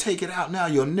 If you take it out now,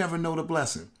 you'll never know the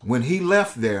blessing. When he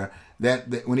left there,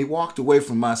 when he walked away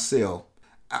from my cell,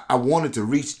 I wanted to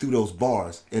reach through those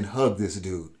bars and hug this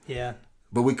dude. Yeah.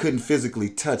 But we couldn't physically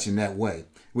touch in that way.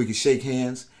 We could shake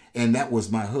hands, and that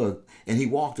was my hug. And he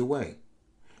walked away.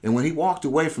 And when he walked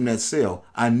away from that cell,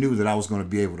 I knew that I was going to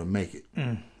be able to make it.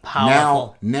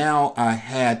 Powerful. Now I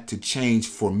had to change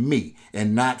for me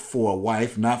and not for a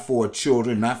wife, not for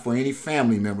children, not for any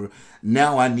family member.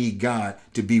 Now I need God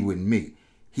to be with me.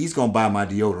 He's going to buy my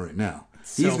deodorant now.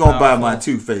 He's going to buy my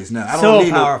toothpaste now. I don't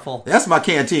need powerful. That's my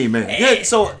canteen, man. Yeah,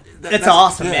 so that's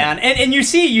awesome, man. And you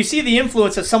see the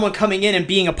influence of someone coming in and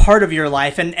being a part of your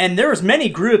life. And there was many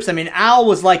groups. I mean, Al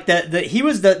was like he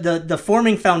was the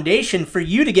forming foundation for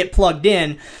you to get plugged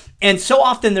in. And so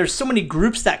often there's so many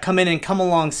groups that come in and come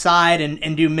alongside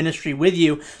and do ministry with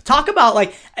you. Talk about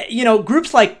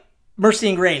groups like Mercy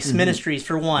and Grace Ministries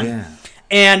for one. Yeah.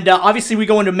 And obviously we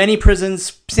go into many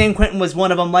prisons. San Quentin was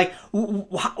one of them. Like,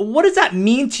 what does that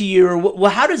mean to you? Or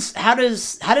how did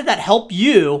that help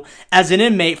you as an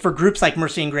inmate for groups like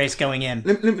Mercy and Grace going in?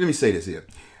 Let me say this here.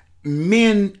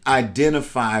 men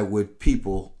identify with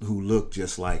people who look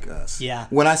just like us. Yeah.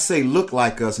 When I say look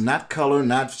like us, not color,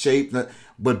 not shape,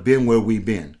 but been where we've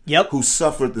been. Yep. Who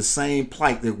suffered the same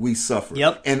plight that we suffered.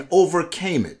 Yep. And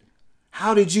overcame it.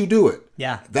 How did you do it?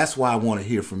 Yeah. That's why I want to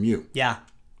hear from you. Yeah.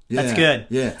 That's good.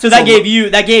 Yeah. So that gave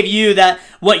you that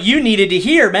what you needed to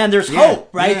hear, man. There's hope,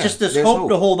 right? Yeah, Just this hope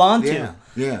to hold on to. Yeah.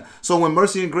 Yeah. So when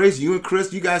Mercy and Grace, you and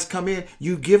Chris, you guys come in,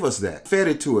 you give us that. Fed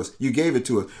it to us. You gave it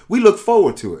to us. We look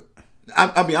forward to it.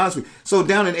 I'll be honest with you. So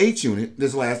down in H Unit,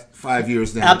 this last 5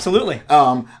 years down. Absolutely.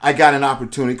 I got an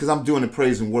opportunity because I'm doing the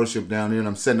praise and worship down there and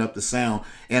I'm setting up the sound.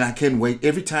 And I couldn't wait.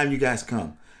 Every time you guys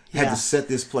come, had to set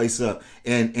this place up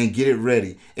and get it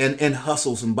ready and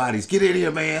hustle some bodies. Get in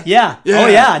here, man. Yeah. Oh,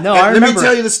 yeah. No, I remember. Let me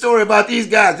tell you the story about these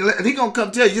guys. He going to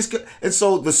come tell you. And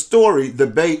so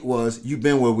the bait was, you've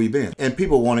been where we've been. And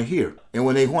people want to hear. And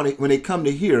when they come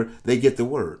to hear, they get the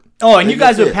word. Oh, and you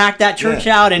guys would pack that church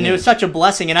out, and it was such a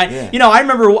blessing. And I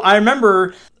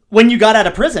remember when you got out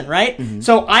of prison, right? Mm-hmm.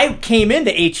 So I came into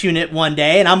H Unit one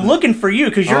day, and I'm looking for you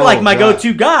because you're like my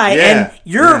go-to guy,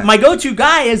 and my go-to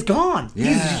guy is gone.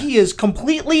 Yeah. He is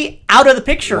completely out of the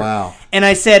picture. Wow. And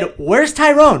I said, "Where's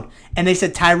Tyrone?" And they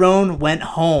said, "Tyrone went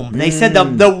home." They said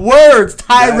the words,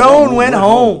 "Tyrone went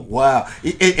home." Wow.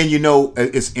 And you know,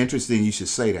 it's interesting you should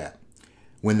say that.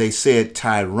 When they said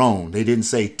Tyrone, they didn't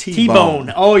say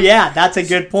T-Bone. Oh, yeah, that's a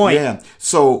good point. Yeah,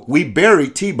 so we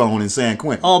buried T-Bone in San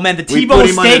Quentin. Oh, man, the T-Bone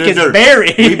steak is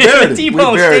buried. We buried the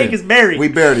T-Bone steak is buried. We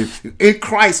buried it. In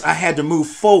Christ, I had to move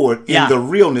forward in the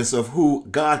realness of who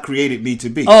God created me to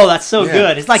be. Oh, that's so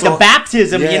good. It's like the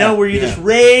baptism, where you just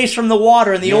raise from the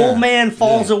water and the old man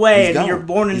falls away and you're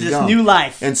born into this new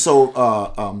life. And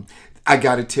so I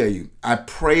got to tell you, I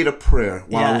prayed a prayer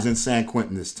while I was in San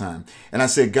Quentin this time. And I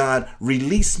said, God,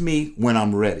 release me when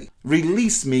I'm ready.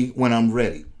 Release me when I'm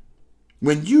ready.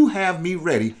 When you have me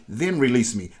ready, then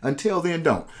release me. Until then,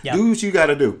 don't. Yep. Do what you got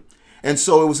to do. And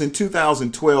so it was in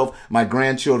 2012, my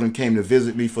grandchildren came to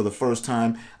visit me for the first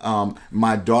time.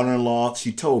 My daughter-in-law,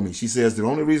 she told me, she says, the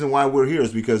only reason why we're here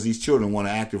is because these children want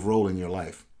an active role in your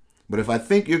life. But if I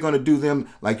think you're going to do them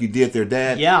like you did their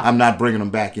dad, I'm not bringing them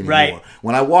back anymore. Right.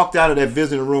 When I walked out of that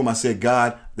visiting room, I said,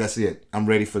 God, that's it. I'm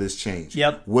ready for this change.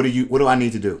 Yep. What do I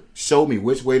need to do? Show me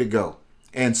which way to go.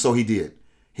 And so he did.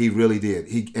 He really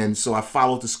did. And so I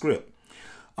followed the script.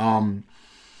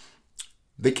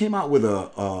 They came out with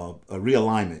a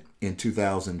realignment in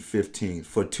 2015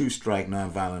 for 2-strike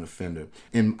nonviolent offender.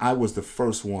 And I was the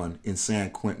first one in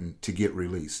San Quentin to get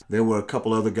released. There were a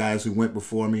couple other guys who went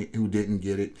before me who didn't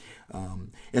get it.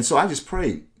 And so I just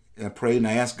prayed. I prayed and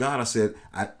I asked God, I said,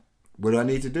 what do I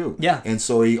need to do? Yeah. And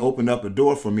so he opened up a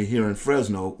door for me here in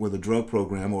Fresno with a drug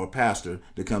program or a pastor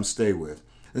to come stay with.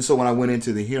 And so when I went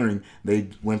into the hearing, they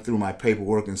went through my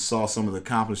paperwork and saw some of the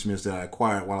accomplishments that I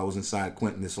acquired while I was inside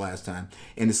Quentin this last time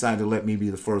and decided to let me be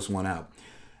the first one out.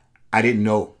 I didn't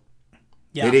know.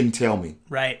 Yeah. They didn't tell me.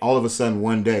 Right. All of a sudden,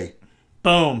 one day.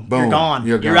 Boom. You're gone.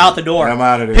 You're out the door. I'm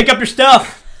out of there. Pick up your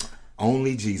stuff.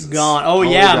 Only Jesus. Gone. Oh,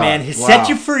 yeah, God. Man. He set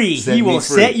you free. He will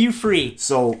set you free.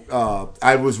 So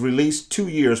I was released 2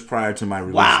 years prior to my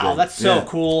release. Wow, date. That's so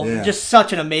cool. Yeah. Just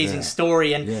such an amazing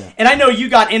story. And I know you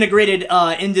got integrated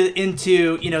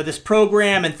into this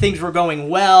program and things were going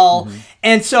well. Mm-hmm.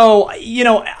 And so,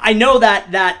 I know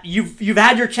that you've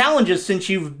had your challenges since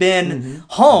you've been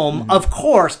home, of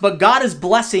course, but God is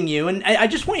blessing you. And I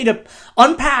just want you to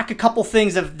unpack a couple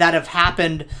things that have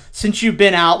happened since you've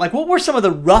been out. Like, what were some of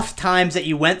the rough times that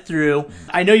you went through?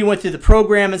 I know you went through the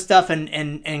program and stuff,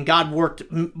 and God worked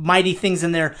mighty things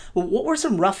in there. What were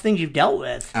some rough things you've dealt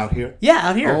with? Out here? Yeah,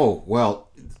 out here. Oh, well,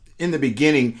 in the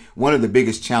beginning, one of the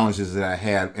biggest challenges that I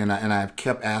had, and I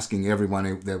kept asking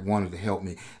everyone that wanted to help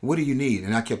me, what do you need?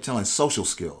 And I kept telling social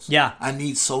skills. Yeah. I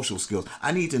need social skills.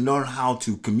 I need to learn how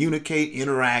to communicate,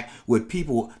 interact with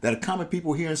people that are common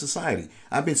people here in society.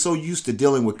 I've been so used to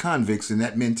dealing with convicts and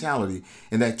that mentality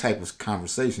and that type of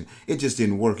conversation. It just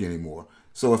didn't work anymore.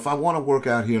 So if I want to work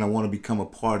out here and I want to become a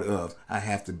part of, I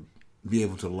have to be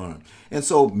able to learn. And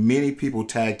so many people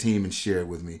tag team and share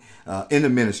with me in the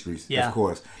ministries, of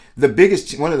course.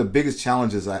 One of the biggest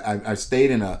challenges, I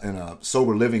stayed in a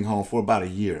sober living home for about a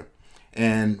year,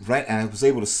 and I was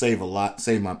able to save a lot,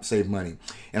 save money,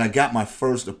 and I got my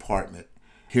first apartment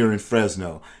here in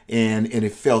Fresno, and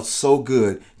it felt so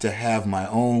good to have my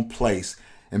own place.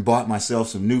 And bought myself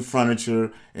some new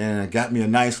furniture and got me a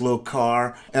nice little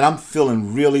car. And I'm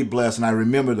feeling really blessed. And I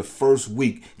remember the first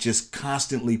week just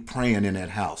constantly praying in that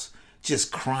house,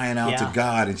 just crying out to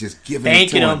God and just giving it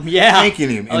to him. Thanking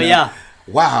him. And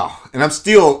wow. And I'm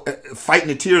still fighting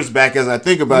the tears back as I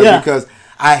think about it, because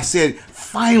I said,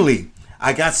 finally,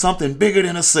 I got something bigger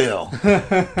than a cell.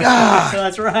 God.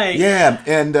 That's right. Yeah,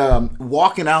 and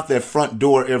walking out that front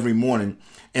door every morning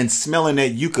and smelling that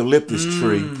eucalyptus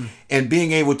tree and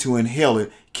being able to inhale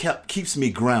it keeps me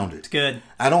grounded. It's good.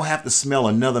 I don't have to smell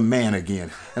another man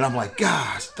again. And I'm like,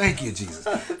 gosh, thank you, Jesus.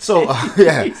 So,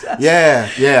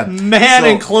 yeah. Man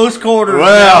in close quarters.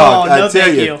 Well, no,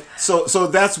 thank you. So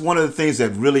that's one of the things that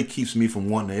really keeps me from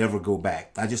wanting to ever go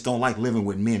back. I just don't like living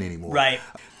with men anymore. Right.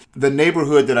 The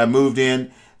neighborhood that I moved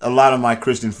in, a lot of my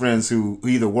Christian friends who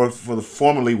either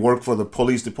formerly worked for the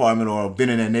police department or been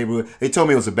in that neighborhood, they told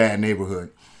me it was a bad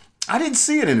neighborhood. I didn't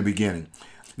see it in the beginning.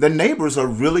 The neighbors are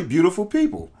really beautiful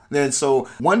people. And so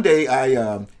one day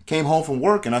I came home from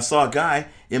work and I saw a guy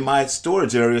in my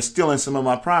storage area stealing some of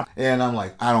my property. And I'm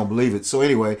like, I don't believe it. So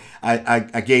anyway,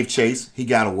 I gave chase. He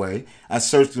got away. I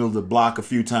searched the block a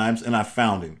few times and I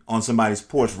found him on somebody's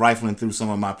porch rifling through some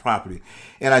of my property.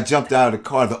 And I jumped out of the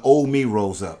car. The old me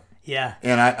rose up. Yeah.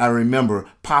 And I remember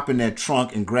popping that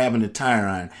trunk and grabbing the tire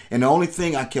iron. And the only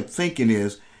thing I kept thinking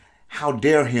is, how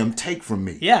dare him take from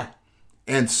me? Yeah.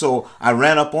 And so I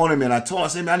ran up on him and I told him, I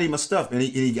said, man, I need my stuff. And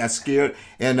he got scared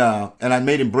and I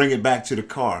made him bring it back to the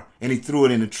car and he threw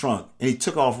it in the trunk and he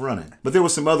took off running. But there were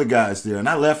some other guys there and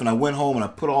I left and I went home and I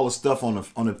put all the stuff on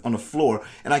the floor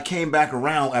and I came back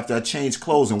around after I changed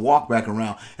clothes and walked back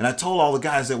around and I told all the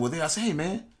guys that were there, I said, hey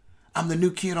man, I'm the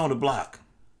new kid on the block.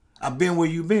 I've been where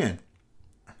you've been.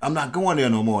 I'm not going there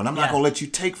no more and I'm not going to let you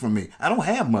take from me. I don't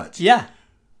have much. Yeah.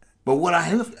 But what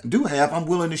I do have, I'm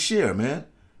willing to share, man.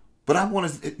 But I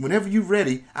want to, whenever you're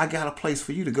ready, I got a place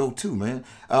for you to go too, man.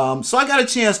 So I got a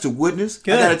chance to witness.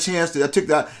 Good. I got a chance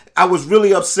to, I was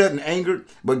really upset and angered,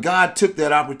 but God took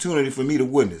that opportunity for me to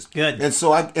witness. Good. And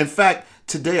so in fact,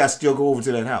 today I still go over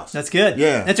to that house. That's good.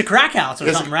 Yeah. It's a crack house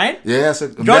or something, right? Yeah, it's a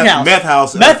drug house. Meth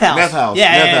house. Meth house. Meth house.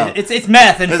 Yeah, meth yeah. house. It's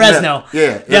meth in Fresno.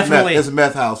 Definitely. It's a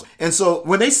meth house. And so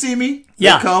when they see me,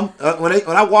 Yeah. they come.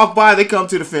 When I walk by, they come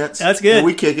to the fence. That's good. And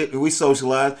we kick it and we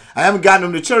socialize. I haven't gotten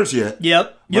them to church yet.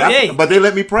 Yep. But they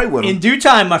let me pray with them. In due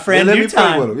time, my friend. They let Due me pray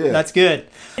time. with them, yeah. That's good.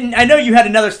 And I know you had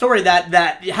another story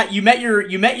that you met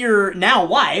your now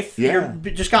wife. Yeah.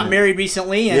 You just got married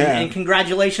recently, and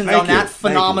congratulations Thank on that. you.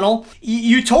 Phenomenal.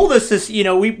 You told us this. You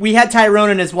know, we had Tyrone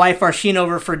and his wife Arsheen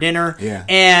over for dinner. Yeah.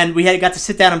 And we got to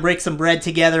sit down and break some bread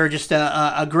together. Just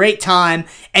a great time.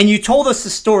 And you told us the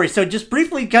story. So just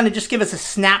briefly, kind of just give us a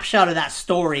snapshot of that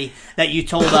story that you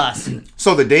told us.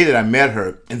 So the day that I met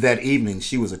her, and that evening,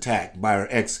 she was attacked by her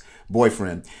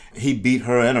ex-boyfriend. He beat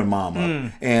her and her mom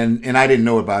up, and I didn't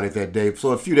know about it that day.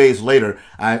 So a few days later,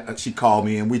 she called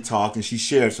me and we talked, and she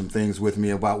shared some things with me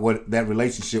about what that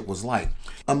relationship was like.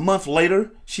 A month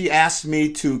later, she asked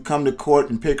me to come to court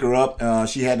and pick her up.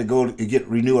 She had to go to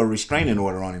renew a restraining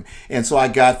order on him, and so I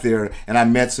got there and I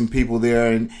met some people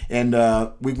there,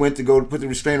 and we went to go put the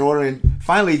restraining order, and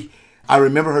finally, I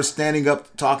remember her standing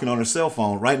up talking on her cell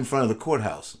phone right in front of the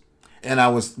courthouse. And I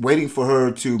was waiting for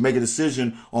her to make a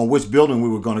decision on which building we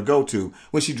were going to go to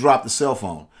when she dropped the cell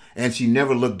phone. And she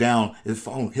never looked down. The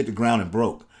phone hit the ground and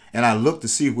broke. And I looked to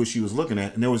see what she was looking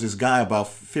at. And there was this guy about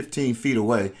 15 feet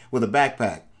away with a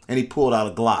backpack. And he pulled out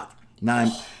a Glock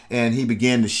 9 and he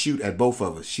began to shoot at both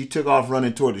of us. She took off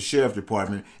running toward the sheriff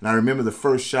department. And I remember the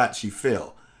first shot, she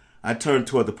fell. I turned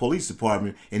toward the police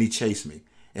department and he chased me.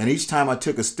 And each time I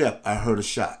took a step, I heard a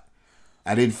shot.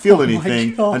 I didn't feel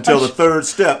anything until the third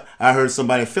step. I heard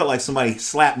somebody, it felt like somebody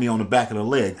slapped me on the back of the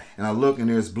leg. And I looked and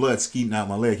there's blood skeeting out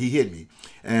my leg. He hit me.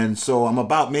 And so I'm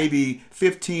about maybe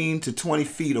 15 to 20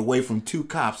 feet away from two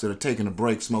cops that are taking a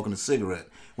break, smoking a cigarette,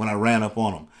 when I ran up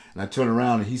on them. And I turned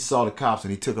around and he saw the cops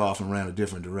and he took off and ran a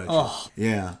different direction. Oh.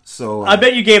 Yeah. So I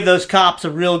bet you gave those cops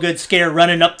a real good scare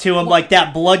running up to him like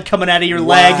that, blood coming out of your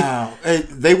leg. Wow.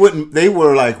 They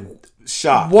were like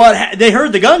shocked. What? They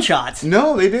heard the gunshots.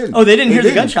 No, they didn't. Oh, they didn't hear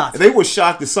the gunshots. They were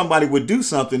shocked that somebody would do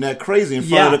something that crazy in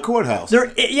front of the courthouse.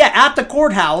 At the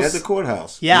courthouse. At the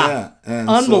courthouse. Yeah. And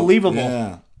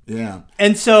unbelievable. Yeah.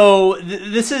 And so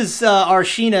this is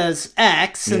Arsheena's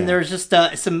ex, and there's just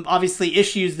some obviously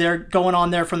issues there going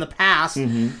on there from the past.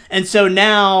 Mm-hmm. And so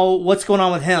now, what's going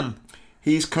on with him?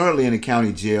 He's currently in the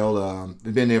county jail.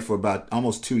 He's been there for about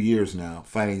almost 2 years now,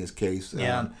 fighting his case.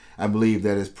 Yeah. I believe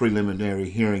that his preliminary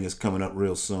hearing is coming up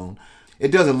real soon.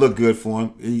 It doesn't look good for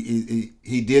him.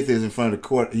 He did this in front of the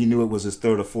court. He knew it was his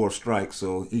third or fourth strike,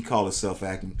 so he called himself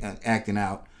acting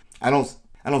out. I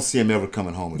don't see him ever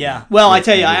coming home again. Yeah. Well, I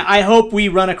tell you, I hope we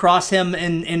run across him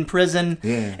in prison,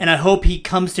 and I hope he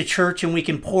comes to church and we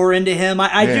can pour into him.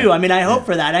 I do. I mean, I hope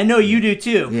for that. I know you do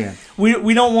too. Yeah.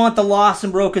 We don't want the lost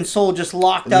and broken soul just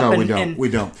locked up. No, we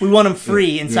don't. We want them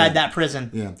free inside that prison.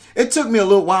 Yeah. It took me a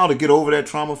little while to get over that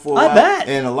trauma for a while. I bet.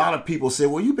 And a lot of people said,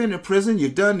 well, you've been in prison,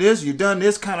 you've done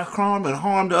this kind of crime and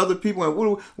harm to other people.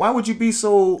 And why would you be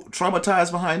so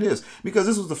traumatized behind this? Because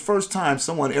this was the first time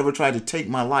someone ever tried to take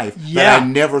my life that I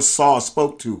never saw or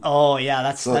spoke to. Oh, yeah,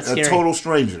 that's scary. A total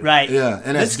stranger. Right. Yeah.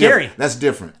 And that's scary. That's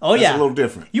different. Oh, that's a little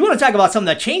different. You want to talk about something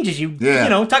that changes you. You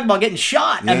know, talk about getting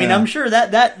shot. Yeah. I mean, I'm sure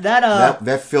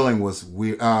that feeling was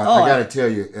weird. I got to tell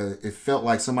you, it felt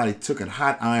like somebody took a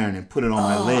hot iron and put it on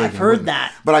my leg. I've heard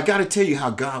that. But I got to tell you how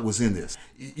God was in this.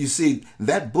 You see,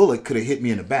 that bullet could have hit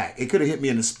me in the back. It could have hit me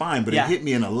in the spine, but it hit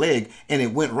me in the leg, and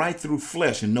it went right through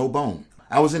flesh and no bone.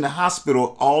 I was in the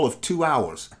hospital all of 2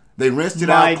 hours. They rinsed it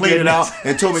out, cleaned it out,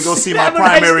 and told me to go see my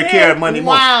primary care Monday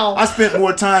morning. Wow. I spent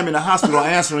more time in the hospital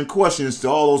answering questions to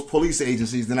all those police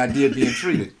agencies than I did being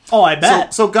treated. Oh, I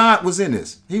bet. So God was in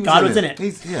this. God was in it.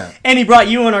 And he brought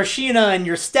you and Arshina and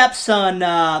your stepson,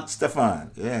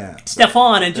 Stefan,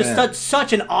 and just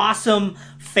such an awesome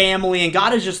family, and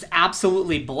God has just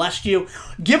absolutely blessed you.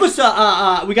 Give us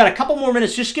we got a couple more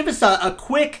minutes. Just give us a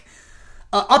quick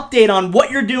update on what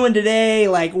you're doing today.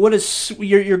 Like, what is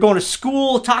you're going to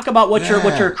school? Talk about what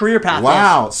your career path is.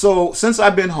 Wow. So since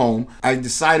I've been home, I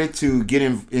decided to get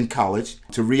in college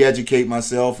to re-educate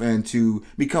myself and to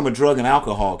become a drug and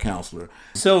alcohol counselor.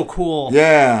 So cool.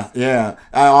 Yeah.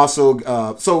 I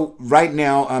also so right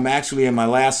now I'm actually in my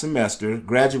last semester.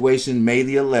 Graduation May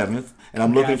the 11th. And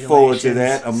I'm looking forward to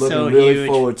that. I'm looking really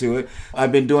forward to it.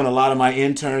 I've been doing a lot of my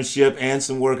internship and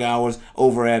some work hours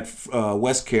over at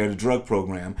West Care, the drug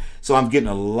program. So I'm getting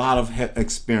a lot of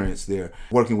experience there,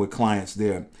 working with clients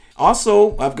there.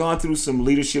 Also, I've gone through some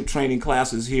leadership training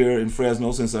classes here in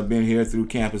Fresno since I've been here through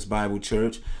Campus Bible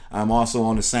Church. I'm also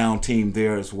on the sound team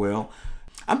there as well.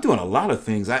 I'm doing a lot of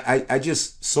things. I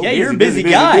just so busy. You're a busy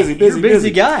guy. You're a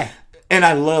busy guy. And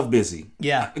I love busy.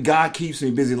 Yeah. God keeps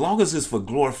me busy. As long as it's for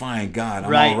glorifying God,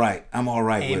 I'm all right. I'm all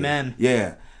right with it. Amen.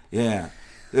 Yeah.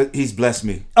 He's blessed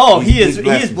me. Oh, he has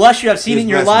blessed you. I've seen it in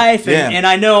your life. And, and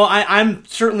I know I'm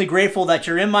certainly grateful that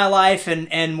you're in my life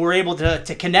and we're able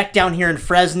to connect down here in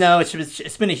Fresno.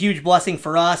 It's been a huge blessing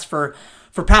for us, for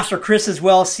Pastor Chris as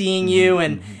well, seeing you.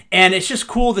 And it's just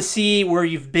cool to see where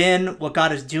you've been, what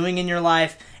God is doing in your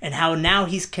life, and how now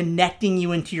he's connecting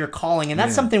you into your calling. And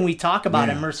that's something we talk about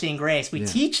in Mercy and Grace. We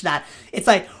teach that. It's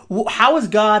like, how is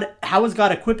God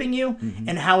equipping you,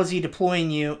 and how is he deploying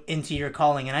you into your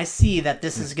calling? And I see that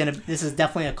this is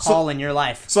definitely a call in your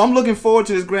life. So I'm looking forward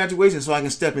to this graduation so I can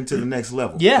step into the next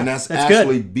level. Yeah, and that's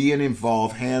actually good. Being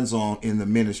involved hands-on in the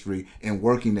ministry and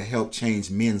working to help change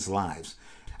men's lives.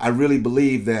 I really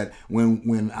believe that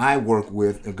when I work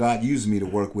with, God used me to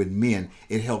work with men,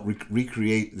 it helped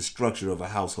recreate the structure of a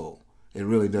household. It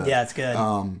really does. Yeah, it's good.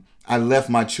 I left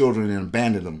my children and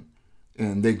abandoned them,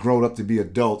 and they grown up to be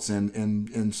adults,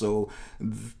 and so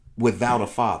without a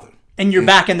father. And you're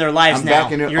back in their lives now.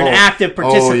 You're an active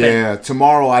participant. Oh, yeah.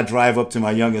 Tomorrow I drive up to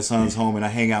my youngest son's home, and I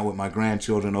hang out with my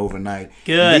grandchildren overnight.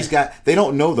 Good. These guys, they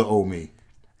don't know the old me.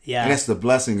 Yeah. And that's the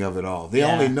blessing of it all. They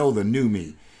only know the new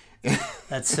me.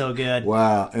 That's so good.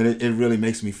 Wow. And it really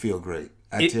makes me feel great.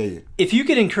 I tell you. If you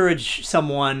could encourage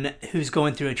someone who's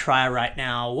going through a trial right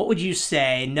now, what would you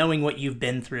say, knowing what you've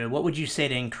been through, what would you say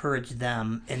to encourage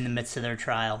them in the midst of their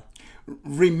trial?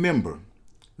 Remember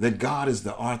that God is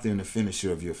the author and the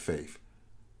finisher of your faith.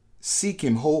 Seek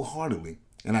him wholeheartedly.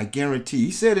 And I guarantee,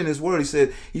 he said in his word,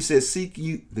 he said, seek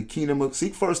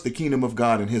first the kingdom of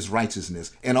God and his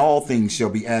righteousness, and all things shall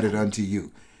be added unto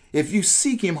you. If you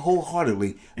seek him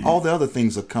wholeheartedly, all the other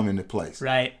things will come into place.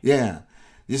 Right. Yeah.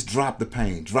 Just drop the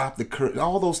pain, drop the curtain,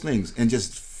 all those things, and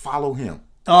just follow him.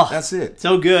 Oh, that's it.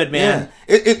 So good, man.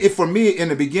 Yeah. It for me in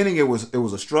the beginning it was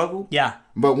a struggle. Yeah.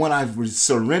 But when I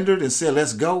surrendered and said,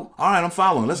 "Let's go," all right, I'm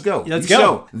following. Let's go. Let's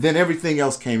go. Then everything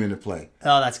else came into play.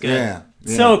 Oh, that's good. Yeah.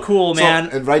 So cool,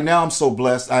 man. So, and right now I'm so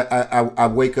blessed. I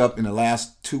wake up in the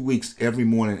last 2 weeks every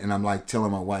morning and I'm like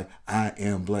telling my wife, I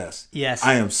am blessed. Yes.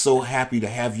 I am so happy to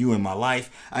have you in my life.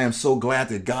 I am so glad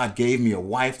that God gave me a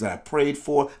wife that I prayed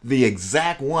for, the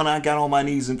exact one I got on my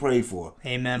knees and prayed for.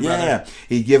 Amen, brother. Yeah.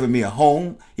 He's given me a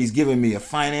home. He's given me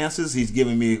finances. He's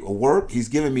given me a work. He's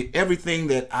given me everything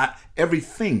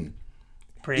everything.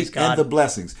 Praise God. And the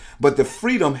blessings. But the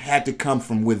freedom had to come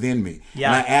from within me.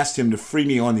 Yeah. And I asked him to free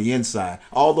me on the inside.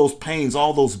 All those pains,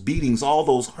 all those beatings, all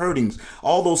those hurtings,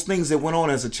 all those things that went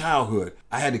on as a childhood.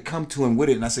 I had to come to him with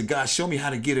it. And I said, God, show me how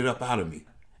to get it up out of me.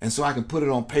 And so I can put it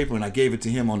on paper, and I gave it to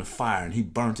him on the fire, and he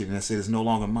burnt it. And I said, it's no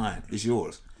longer mine. It's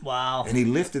yours. Wow. And he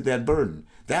lifted that burden.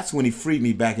 That's when he freed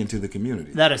me back into the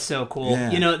community. That is so cool.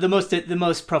 Yeah. You know, the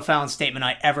most profound statement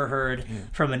I ever heard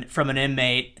from an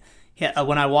inmate.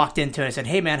 when I walked into it, I said,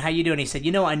 "Hey man, how you doing?" He said,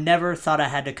 "I never thought I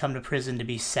had to come to prison to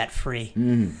be set free."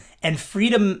 And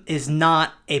freedom is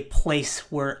not a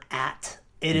place we're at.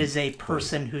 It is a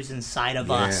person who's inside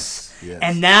of us. Yes.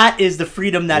 And that is the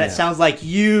freedom that it sounds like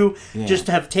you just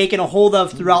have taken a hold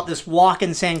of throughout this walk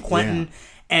in San Quentin.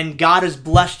 And God has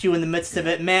blessed you in the midst of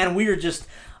it. Man, we are just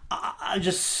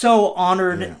so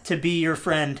honored to be your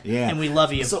friend. And we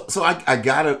love you. So I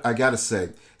gotta say,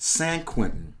 San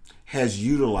Quentin has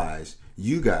utilized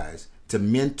you guys to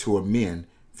mentor men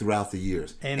throughout the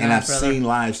years. Amen, and I've brother. seen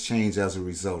lives change as a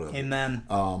result of Amen.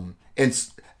 it. And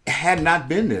had not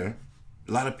been there,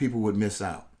 a lot of people would miss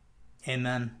out.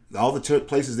 Amen. All the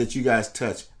places that you guys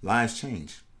touch, lives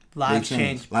change. Lives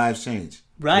change. Lives change.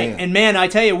 Right. Yeah. And man, I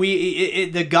tell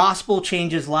you, the gospel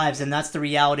changes lives, and that's the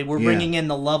reality. We're bringing in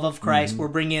the love of Christ. We're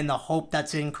bringing in the hope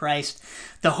that's in Christ.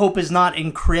 The hope is not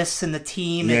in Chris and the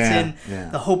team. It's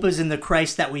in the hope is in the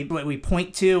Christ that we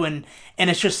point to, and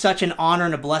it's just such an honor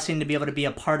and a blessing to be able to be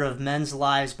a part of men's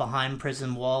lives behind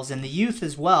prison walls and the youth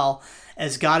as well,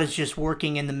 as God is just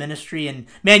working in the ministry. And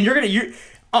man,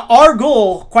 our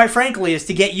goal, quite frankly, is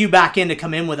to get you back in to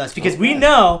come in with us, because we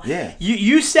know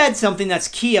you said something that's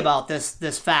key about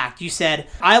this fact. You said,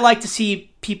 I like to see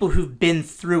people who've been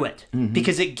through it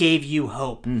because it gave you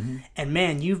hope. And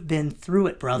man, you've been through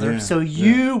it, brother. So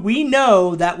we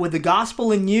know that with the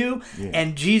gospel in you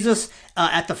and Jesus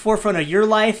at the forefront of your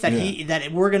life,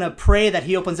 that we're going to pray that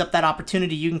he opens up that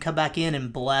opportunity. You can come back in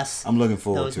and bless I'm looking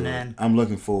forward those to men. it. I'm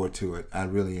looking forward to it. I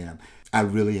really am. I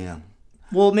really am.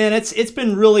 Well, man, it's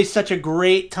been really such a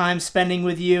great time spending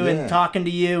with you and talking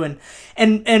to you.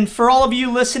 And for all of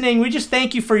you listening, we just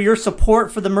thank you for your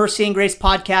support for the Mercy and Grace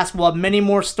podcast. We'll have many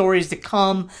more stories to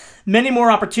come, many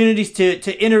more opportunities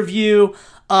to interview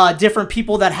different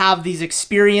people that have these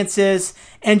experiences,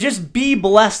 and just be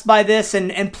blessed by this.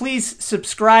 And please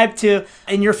subscribe to,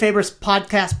 in your favorite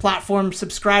podcast platform,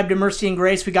 subscribe to Mercy and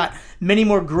Grace. We got many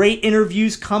more great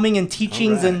interviews coming and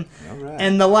teachings and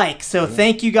the like. So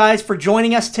thank you guys for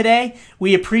joining us today.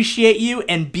 We appreciate you,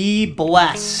 and be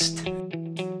blessed.